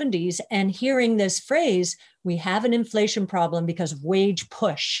late 70s and hearing this phrase, we have an inflation problem because of wage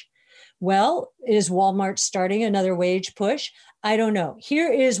push. Well, is Walmart starting another wage push? I don't know.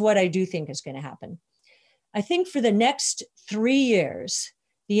 Here is what I do think is going to happen. I think for the next 3 years,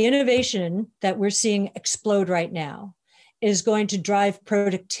 the innovation that we're seeing explode right now is going to drive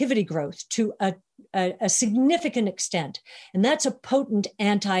productivity growth to a significant extent. And that's a potent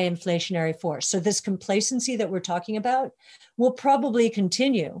anti-inflationary force. So this complacency that we're talking about will probably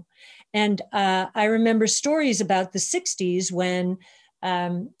continue. And I remember stories about the 60s when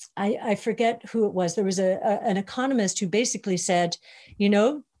I forget who it was. There was an economist who basically said,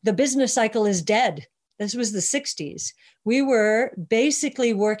 the business cycle is dead. this was the 60s, we were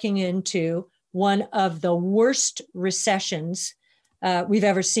basically working into one of the worst recessions we've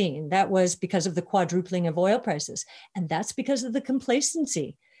ever seen. That was because of the quadrupling of oil prices. And that's because of the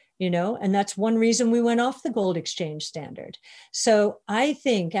complacency, and that's one reason we went off the gold exchange standard. So I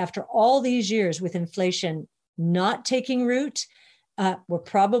think after all these years with inflation not taking root, we're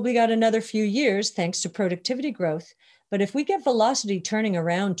probably got another few years thanks to productivity growth. But if we get velocity turning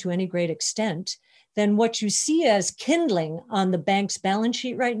around to any great extent, then what you see as kindling on the bank's balance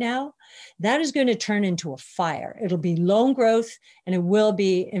sheet right now, that is going to turn into a fire. It'll be loan growth and it will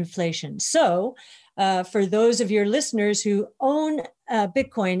be inflation. So for those of your listeners who own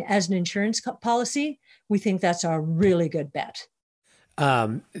Bitcoin as an insurance policy, we think that's a really good bet.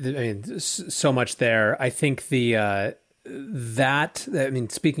 So much there. I think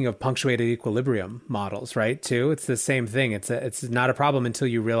speaking of punctuated equilibrium models, right, too, it's the same thing. It's not a problem until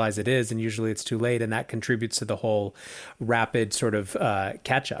you realize it is, and usually it's too late, and that contributes to the whole rapid sort of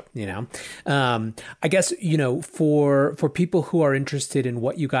catch up, I guess, for people who are interested in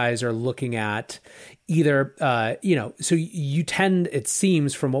what you guys are looking at, either, so you tend, it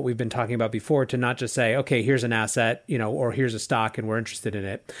seems from what we've been talking about before, to not just say, okay, here's an asset, or here's a stock and we're interested in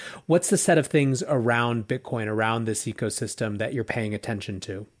it. What's the set of things around Bitcoin, around this ecosystem that you're paying attention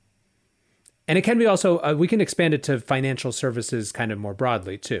to? And it can be also, we can expand it to financial services kind of more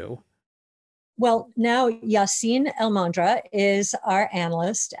broadly too. Well, now Yacine El-Mandra is our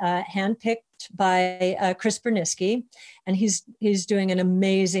analyst, handpicked by Chris Burniske, and he's doing an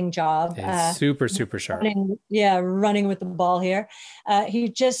amazing job. Super sharp. Running with the ball here.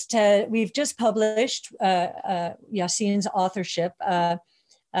 We've just published Yacine's authorship,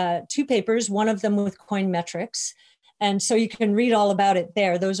 2 papers, one of them with Coinmetrics. And so you can read all about it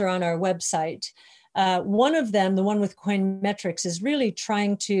there. Those are on our website. One of them, the one with Coinmetrics, is really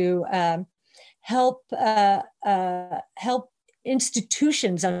trying to help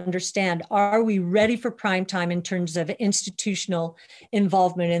institutions understand, are we ready for prime time in terms of institutional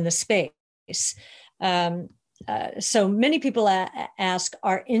involvement in the space? So many people ask,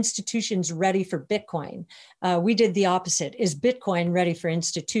 are institutions ready for Bitcoin? We did the opposite. Is Bitcoin ready for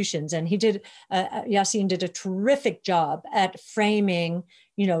institutions? And Yacine did a terrific job at framing,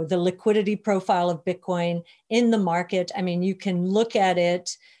 the liquidity profile of Bitcoin in the market. I mean, you can look at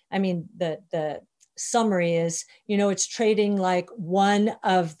it. I mean, the summary is, it's trading like one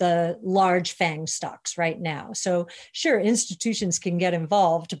of the large FANG stocks right now. So sure, institutions can get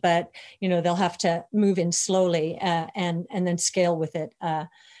involved, but, they'll have to move in slowly and then scale with it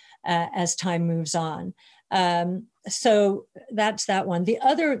as time moves on. So that's that one.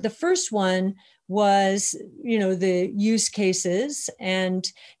 The first one was, the use cases and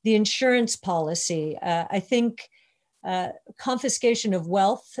the insurance policy. I think confiscation of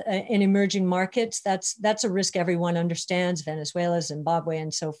wealth in emerging markets, that's a risk everyone understands, Venezuela, Zimbabwe,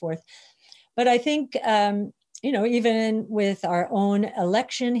 and so forth. But I think, even with our own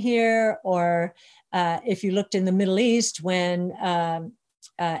election here, or if you looked in the Middle East when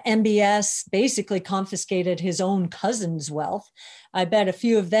MBS basically confiscated his own cousin's wealth, I bet a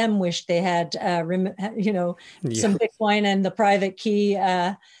few of them wished they had, some Bitcoin and the private key,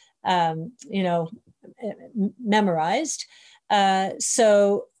 memorized.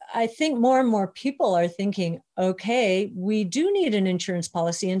 So I think more and more people are thinking, okay, we do need an insurance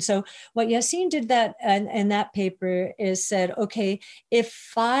policy. And so what Yacine did in that paper is said, okay, if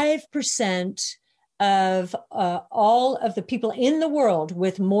 5% of all of the people in the world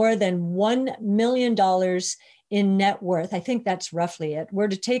with more than $1 million in net worth, I think that's roughly it, were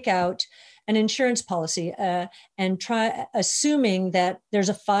to take out an insurance policy and try assuming that there's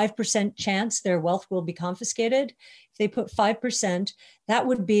a 5% chance their wealth will be confiscated. If they put 5%, that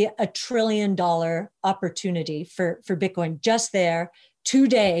would be $1 trillion opportunity for Bitcoin just there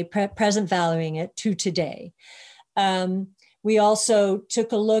today, present valuing it to today. We also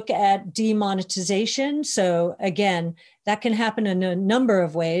took a look at demonetization. So again, that can happen in a number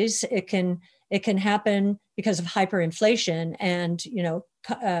of ways. It can happen because of hyperinflation and,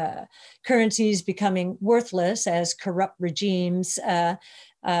 currencies becoming worthless as corrupt regimes,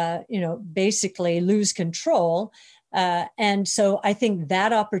 basically lose control. And so I think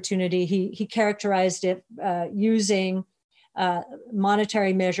that opportunity, he characterized it using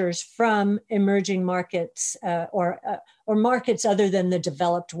monetary measures from emerging markets or markets other than the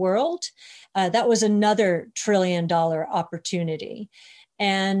developed world. That was another $1 trillion opportunity.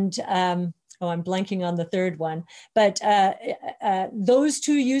 And I'm blanking on the third one, but those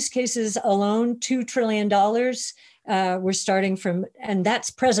 2 use cases alone, $2 trillion, We're starting from, and that's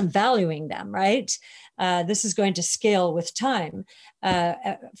present valuing them, right? This is going to scale with time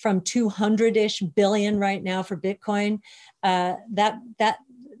from 200-ish billion right now for Bitcoin.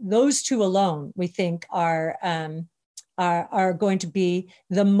 Those two alone, we think, are going to be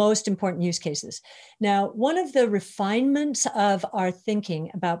the most important use cases. Now, one of the refinements of our thinking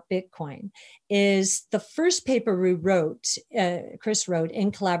about Bitcoin is the first paper we wrote, Chris wrote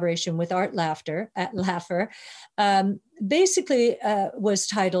in collaboration with Art Laffer, basically was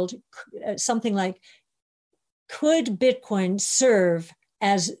titled something like, could Bitcoin serve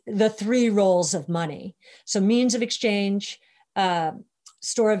as the three roles of money? So means of exchange,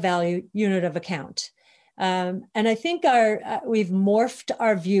 store of value, unit of account. And I think we've morphed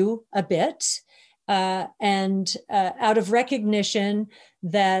our view a bit, and out of recognition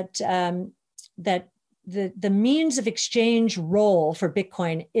that the means of exchange role for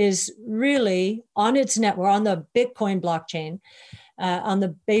Bitcoin is really on its network, on the Bitcoin blockchain, on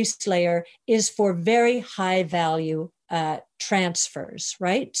the base layer, is for very high value transfers,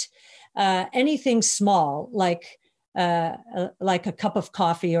 right? Anything small, like a cup of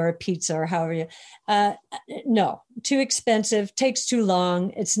coffee or a pizza or however you, no, too expensive, takes too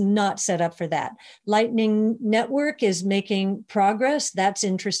long. It's not set up for that. Lightning Network is making progress. That's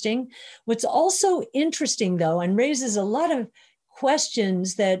interesting. What's also interesting, though, and raises a lot of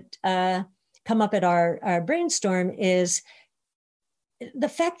questions that come up at our brainstorm, is the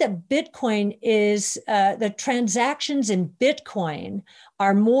fact that Bitcoin is, the transactions in Bitcoin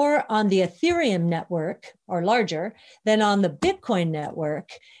are more on the Ethereum network, or larger, than on the Bitcoin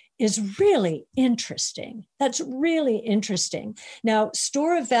network, is really interesting. That's really interesting. Now,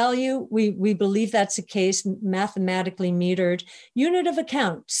 store of value, we believe that's the case, mathematically metered. Unit of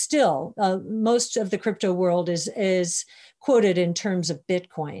account, still, most of the crypto world is quoted in terms of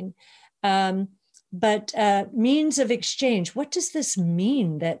Bitcoin. But means of exchange, what does this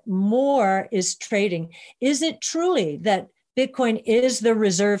mean that more is trading? Is it truly that Bitcoin is the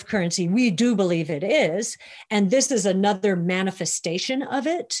reserve currency? We do believe it is. And this is another manifestation of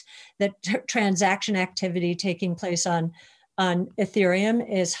it, that transaction activity taking place on Ethereum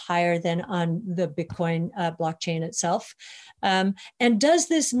is higher than on the Bitcoin blockchain itself. And does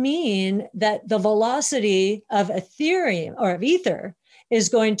this mean that the velocity of Ethereum or of Ether is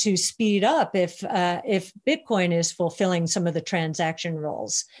going to speed up if Bitcoin is fulfilling some of the transaction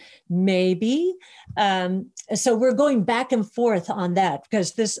roles? Maybe. So we're going back and forth on that,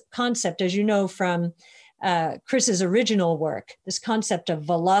 because this concept, as you know from Chris's original work, this concept of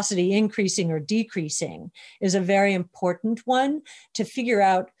velocity increasing or decreasing is a very important one to figure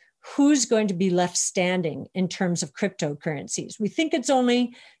out who's going to be left standing in terms of cryptocurrencies. We think it's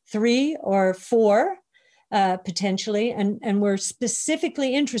only 3 or 4 potentially, and we're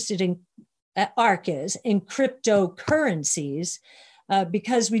specifically interested in, ARK is, in cryptocurrencies,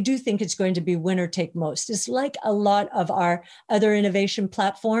 because we do think it's going to be winner take most. It's like a lot of our other innovation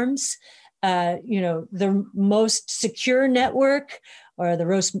platforms. The most secure network, or the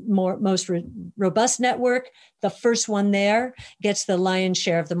most robust network, the first one there gets the lion's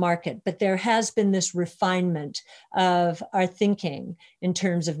share of the market. But there has been this refinement of our thinking in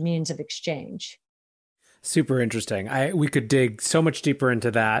terms of means of exchange. Super interesting. We could dig so much deeper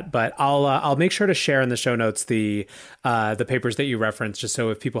into that, but I'll make sure to share in the show notes the papers that you referenced, just so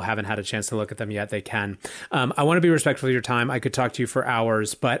if people haven't had a chance to look at them yet, they can. I want to be respectful of your time. I could talk to you for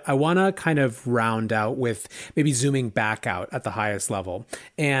hours, but I want to kind of round out with maybe zooming back out at the highest level.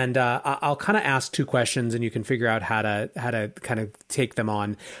 And I'll kind of ask 2 questions, and you can figure out how to kind of take them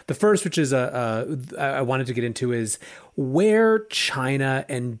on. The first, which is I wanted to get into, is where China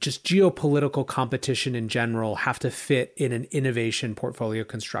and just geopolitical competition in general have to fit in an innovation portfolio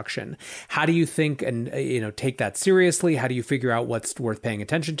construction. How do you think and take that seriously? How do you figure out what's worth paying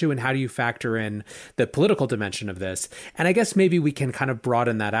attention to, and how do you factor in the political dimension of this? And I guess maybe we can kind of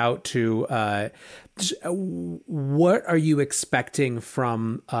broaden that out to what are you expecting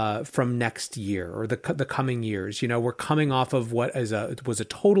from next year or the coming years? We're coming off of what was a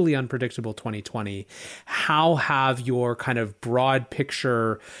totally unpredictable 2020. How have your kind of broad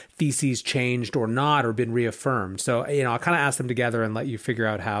picture theses changed or not, or been reaffirmed? So, I'll kind of ask them together and let you figure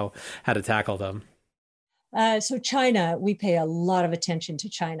out how to tackle them. So China, we pay a lot of attention to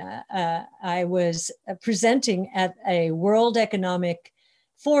China. I was presenting at a World Economic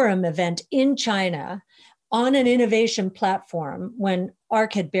Forum event in China on an innovation platform when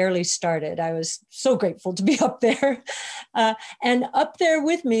ARK had barely started. I was so grateful to be up there. And up there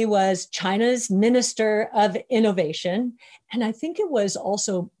with me was China's Minister of Innovation. And I think it was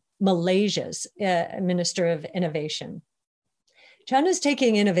also Malaysia's Minister of Innovation. China's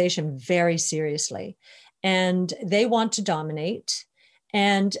taking innovation very seriously. and they want to dominate.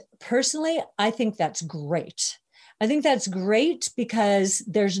 And personally, I think that's great. I think that's great because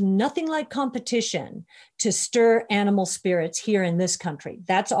there's nothing like competition to stir animal spirits here in this country.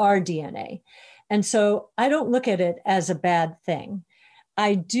 That's our DNA. And so I don't look at it as a bad thing.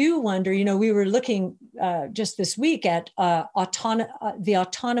 I do wonder, we were looking just this week at the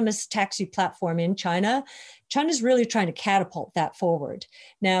autonomous taxi platform in China. China's really trying to catapult that forward.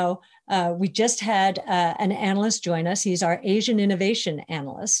 Now, we just had an analyst join us. He's our Asian innovation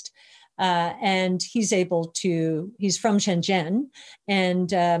analyst. And he's from Shenzhen,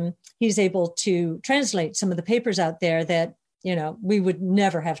 and he's able to translate some of the papers out there that, we would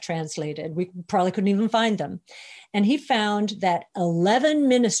never have translated. We probably couldn't even find them. And he found that 11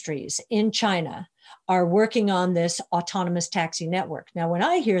 ministries in China are working on this autonomous taxi network. Now, when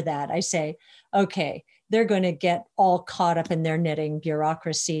I hear that, I say, okay, they're going to get all caught up in their knitting,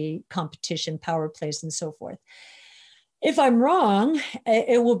 bureaucracy, competition, power plays, and so forth. If I'm wrong,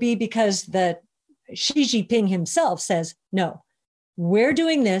 it will be because Xi Jinping himself says, no, we're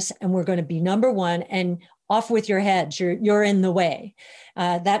doing this and we're going to be number one, and off with your heads, you're in the way.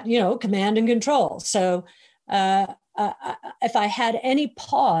 Command and control. So if I had any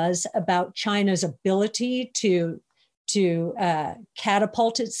pause about China's ability to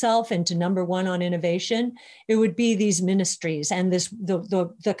catapult itself into number one on innovation, it would be these ministries and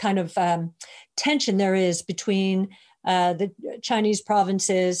the kind of tension there is between the Chinese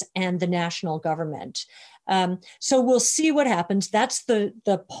provinces and the national government. So we'll see what happens. That's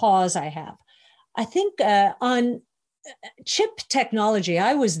the pause I have. I think on chip technology,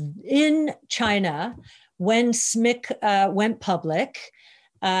 I was in China when SMIC went public,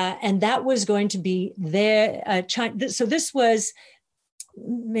 and that was going to be their China. So this was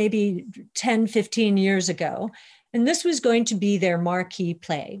maybe 10, 15 years ago, and this was going to be their marquee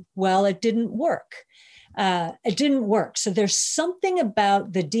play. Well, it didn't work. So there's something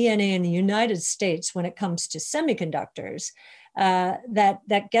about the DNA in the United States when it comes to semiconductors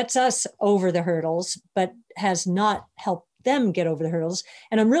that gets us over the hurdles, but has not helped them get over the hurdles.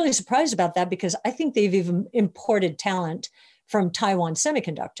 And I'm really surprised about that because I think they've even imported talent from Taiwan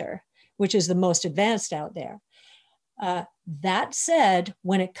Semiconductor, which is the most advanced out there. That said,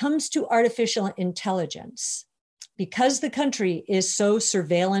 when it comes to artificial intelligence, because the country is so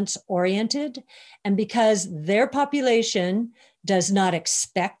surveillance oriented and because their population does not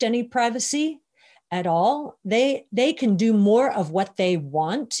expect any privacy at all, they can do more of what they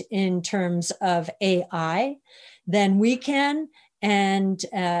want in terms of AI than we can, and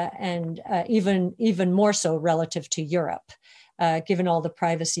even more so relative to Europe, given all the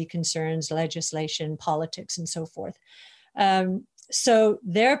privacy concerns, legislation, politics, and so forth. So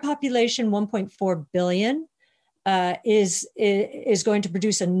their population, 1.4 billion, is going to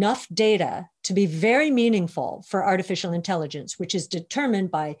produce enough data to be very meaningful for artificial intelligence, which is determined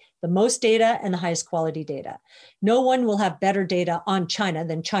by the most data and the highest quality data. No one will have better data on China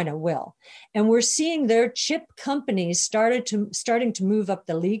than China will. And we're seeing their chip companies starting to move up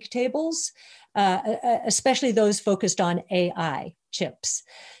the league tables, especially those focused on AI chips.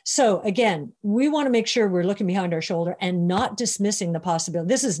 So again, we want to make sure we're looking behind our shoulder and not dismissing the possibility.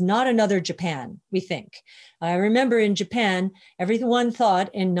 This is not another Japan, we think. I remember in Japan, everyone thought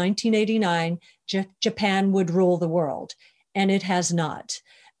in 1989, Japan would rule the world, and it has not.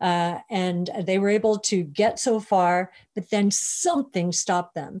 And they were able to get so far, but then something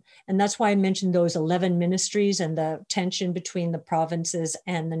stopped them. And that's why I mentioned those 11 ministries and the tension between the provinces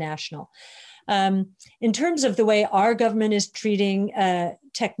and the national. In terms of the way our government is treating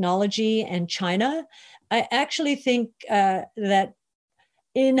technology and China, I actually think that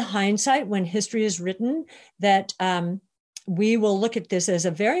in hindsight, when history is written, that we will look at this as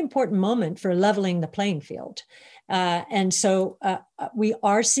a very important moment for leveling the playing field. And so we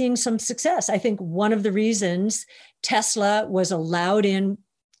are seeing some success. I think one of the reasons Tesla was allowed in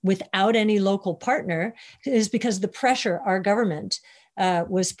without any local partner is because the pressure our government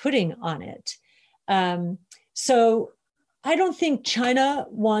was putting on it. So I don't think China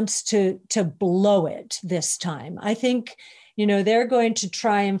wants to blow it this time. I think, they're going to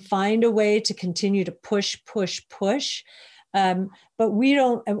try and find a way to continue to push. But we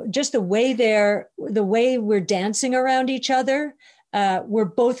don't, just the way we're dancing around each other, we're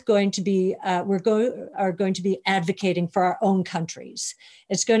both going to be, are going to be advocating for our own countries.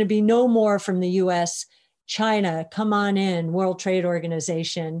 It's going to be no more from the US, China, come on in, World Trade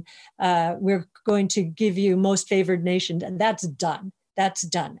Organization. We're going to give you most favored nation, and that's done. That's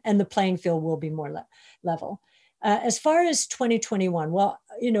done. And the playing field will be more level. As far as 2021, well,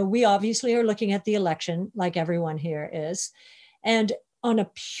 we obviously are looking at the election like everyone here is. And on a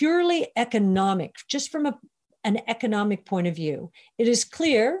purely economic, just from an economic point of view, it is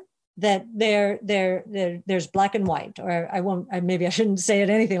clear that there's black and white, or maybe I shouldn't say it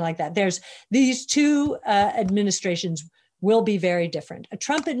anything like that. There's these two administrations will be very different. A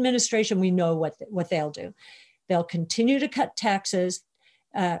Trump administration, we know what they'll do. They'll continue to cut taxes,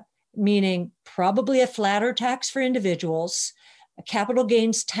 meaning probably a flatter tax for individuals, a capital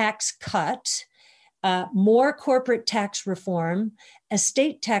gains tax cut, more corporate tax reform,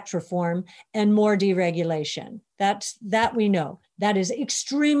 estate tax reform, and more deregulation. That we know. That is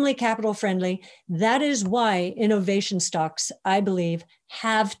extremely capital friendly. That is why innovation stocks, I believe,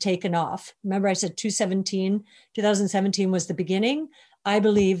 have taken off. Remember I said 2017 was the beginning. I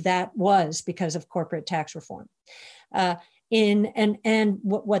believe that was because of corporate tax reform. What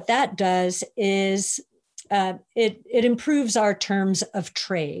that does is it improves our terms of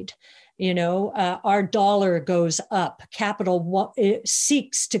trade. Our dollar goes up. Capital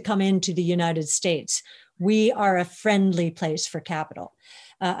seeks to come into the United States. We are a friendly place for capital.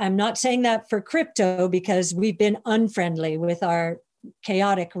 I'm not saying that for crypto because we've been unfriendly with our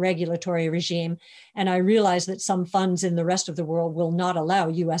chaotic regulatory regime. And I realize that some funds in the rest of the world will not allow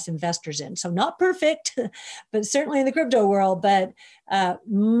US investors in. So not perfect, but certainly in the crypto world, but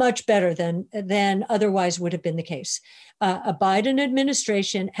much better than otherwise would have been the case. A Biden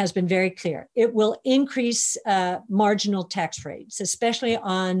administration has been very clear. It will increase marginal tax rates, especially at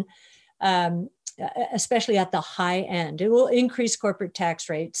the high end. It will increase corporate tax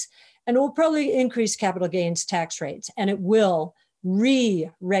rates, and it will probably increase capital gains tax rates, and it will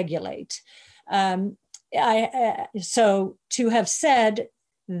re-regulate. So to have said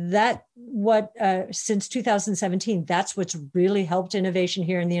that since 2017, that's what's really helped innovation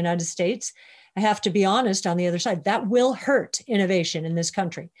here in the United States, I have to be honest on the other side, that will hurt innovation in this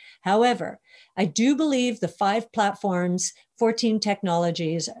country. However, I do believe the 5 platforms, 14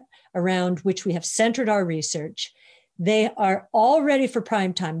 technologies around which we have centered our research, they are all ready for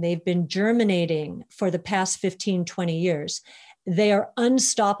prime time. They've been germinating for the past 15, 20 years. They are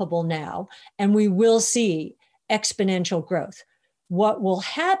unstoppable now, and we will see exponential growth. What will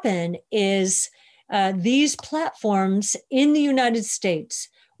happen is these platforms in the United States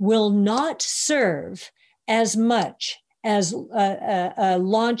will not serve as much as a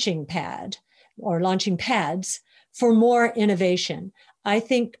launching pad or launching pads for more innovation. I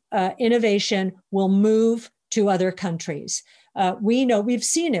think innovation will move to other countries. We know, we've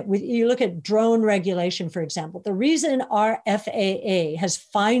seen it. You look at drone regulation, for example. The reason our FAA has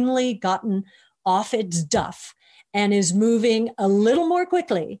finally gotten off its duff and is moving a little more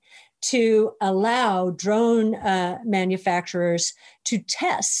quickly to allow drone manufacturers to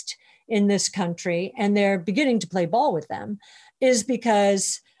test in this country, and they're beginning to play ball with them, is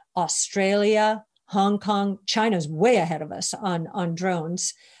because Australia, Hong Kong, China's way ahead of us on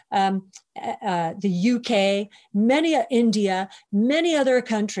drones. The UK, India, many other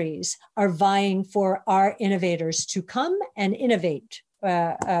countries are vying for our innovators to come and innovate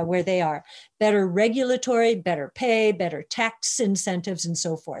where they are. Better regulatory, better pay, better tax incentives, and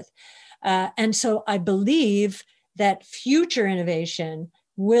so forth. And so I believe that future innovation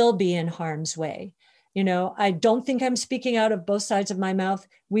will be in harm's way. I don't think I'm speaking out of both sides of my mouth.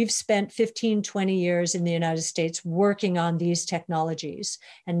 We've spent 15, 20 years in the United States working on these technologies.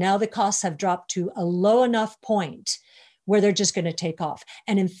 And now the costs have dropped to a low enough point where they're just going to take off.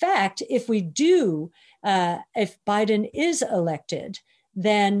 And in fact, if Biden is elected,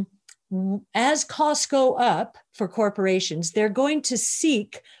 then as costs go up for corporations, they're going to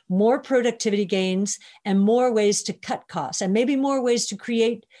seek more productivity gains and more ways to cut costs, and maybe more ways to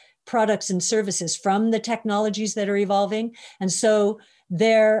create products and services from the technologies that are evolving. And so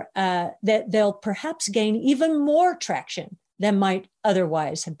they'll perhaps gain even more traction than might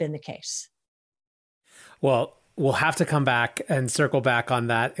otherwise have been the case. Well, we'll have to come back and circle back on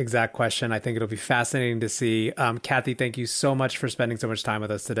that exact question. I think it'll be fascinating to see. Kathy, thank you so much for spending so much time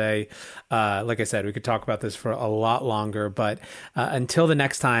with us today. Like I said, we could talk about this for a lot longer, but until the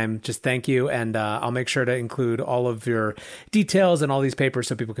next time, just thank you. And I'll make sure to include all of your details and all these papers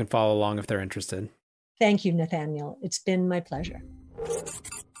so people can follow along if they're interested. Thank you, Nathaniel. It's been my pleasure.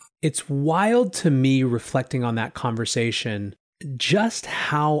 It's wild to me, reflecting on that conversation, just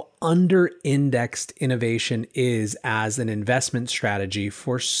how under-indexed innovation is as an investment strategy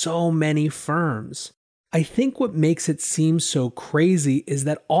for so many firms. I think what makes it seem so crazy is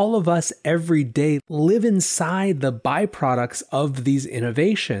that all of us every day live inside the byproducts of these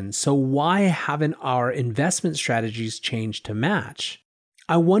innovations. So why haven't our investment strategies changed to match?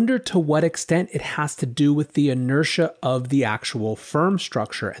 I wonder to what extent it has to do with the inertia of the actual firm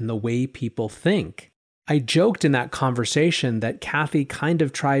structure and the way people think. I joked in that conversation that Kathy kind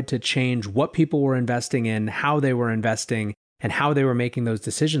of tried to change what people were investing in, how they were investing, and how they were making those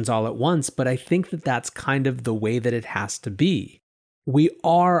decisions all at once. But I think that that's kind of the way that it has to be. We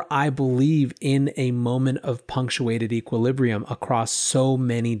are, I believe, in a moment of punctuated equilibrium across so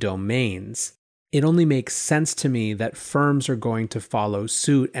many domains. It only makes sense to me that firms are going to follow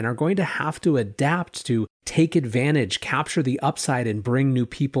suit and are going to have to adapt to take advantage, capture the upside, and bring new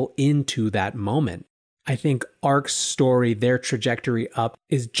people into that moment. I think ARC's story, their trajectory up,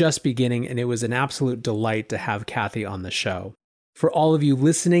 is just beginning, and it was an absolute delight to have Kathy on the show. For all of you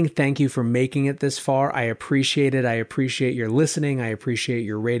listening, thank you for making it this far. I appreciate it. I appreciate your listening. I appreciate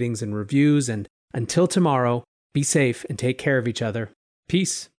your ratings and reviews. And until tomorrow, be safe and take care of each other.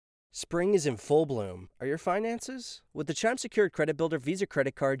 Peace. Spring is in full bloom. Are your finances? With the Chime Secured Credit Builder Visa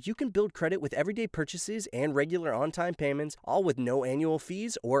Credit Card, you can build credit with everyday purchases and regular on-time payments, all with no annual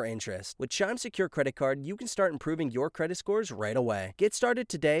fees or interest. With Chime Secured Credit Card, you can start improving your credit scores right away. Get started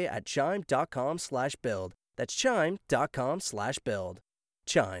today at chime.com/build. That's chime.com/build.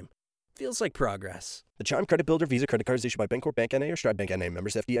 Chime. Feels like progress. The Chime Credit Builder Visa Credit Card is issued by Bancorp Bank N.A. or Stride Bank N.A.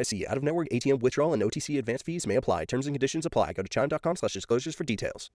 Members FDIC. Out-of-network ATM withdrawal and OTC advance fees may apply. Terms and conditions apply. Go to chime.com/disclosures for details.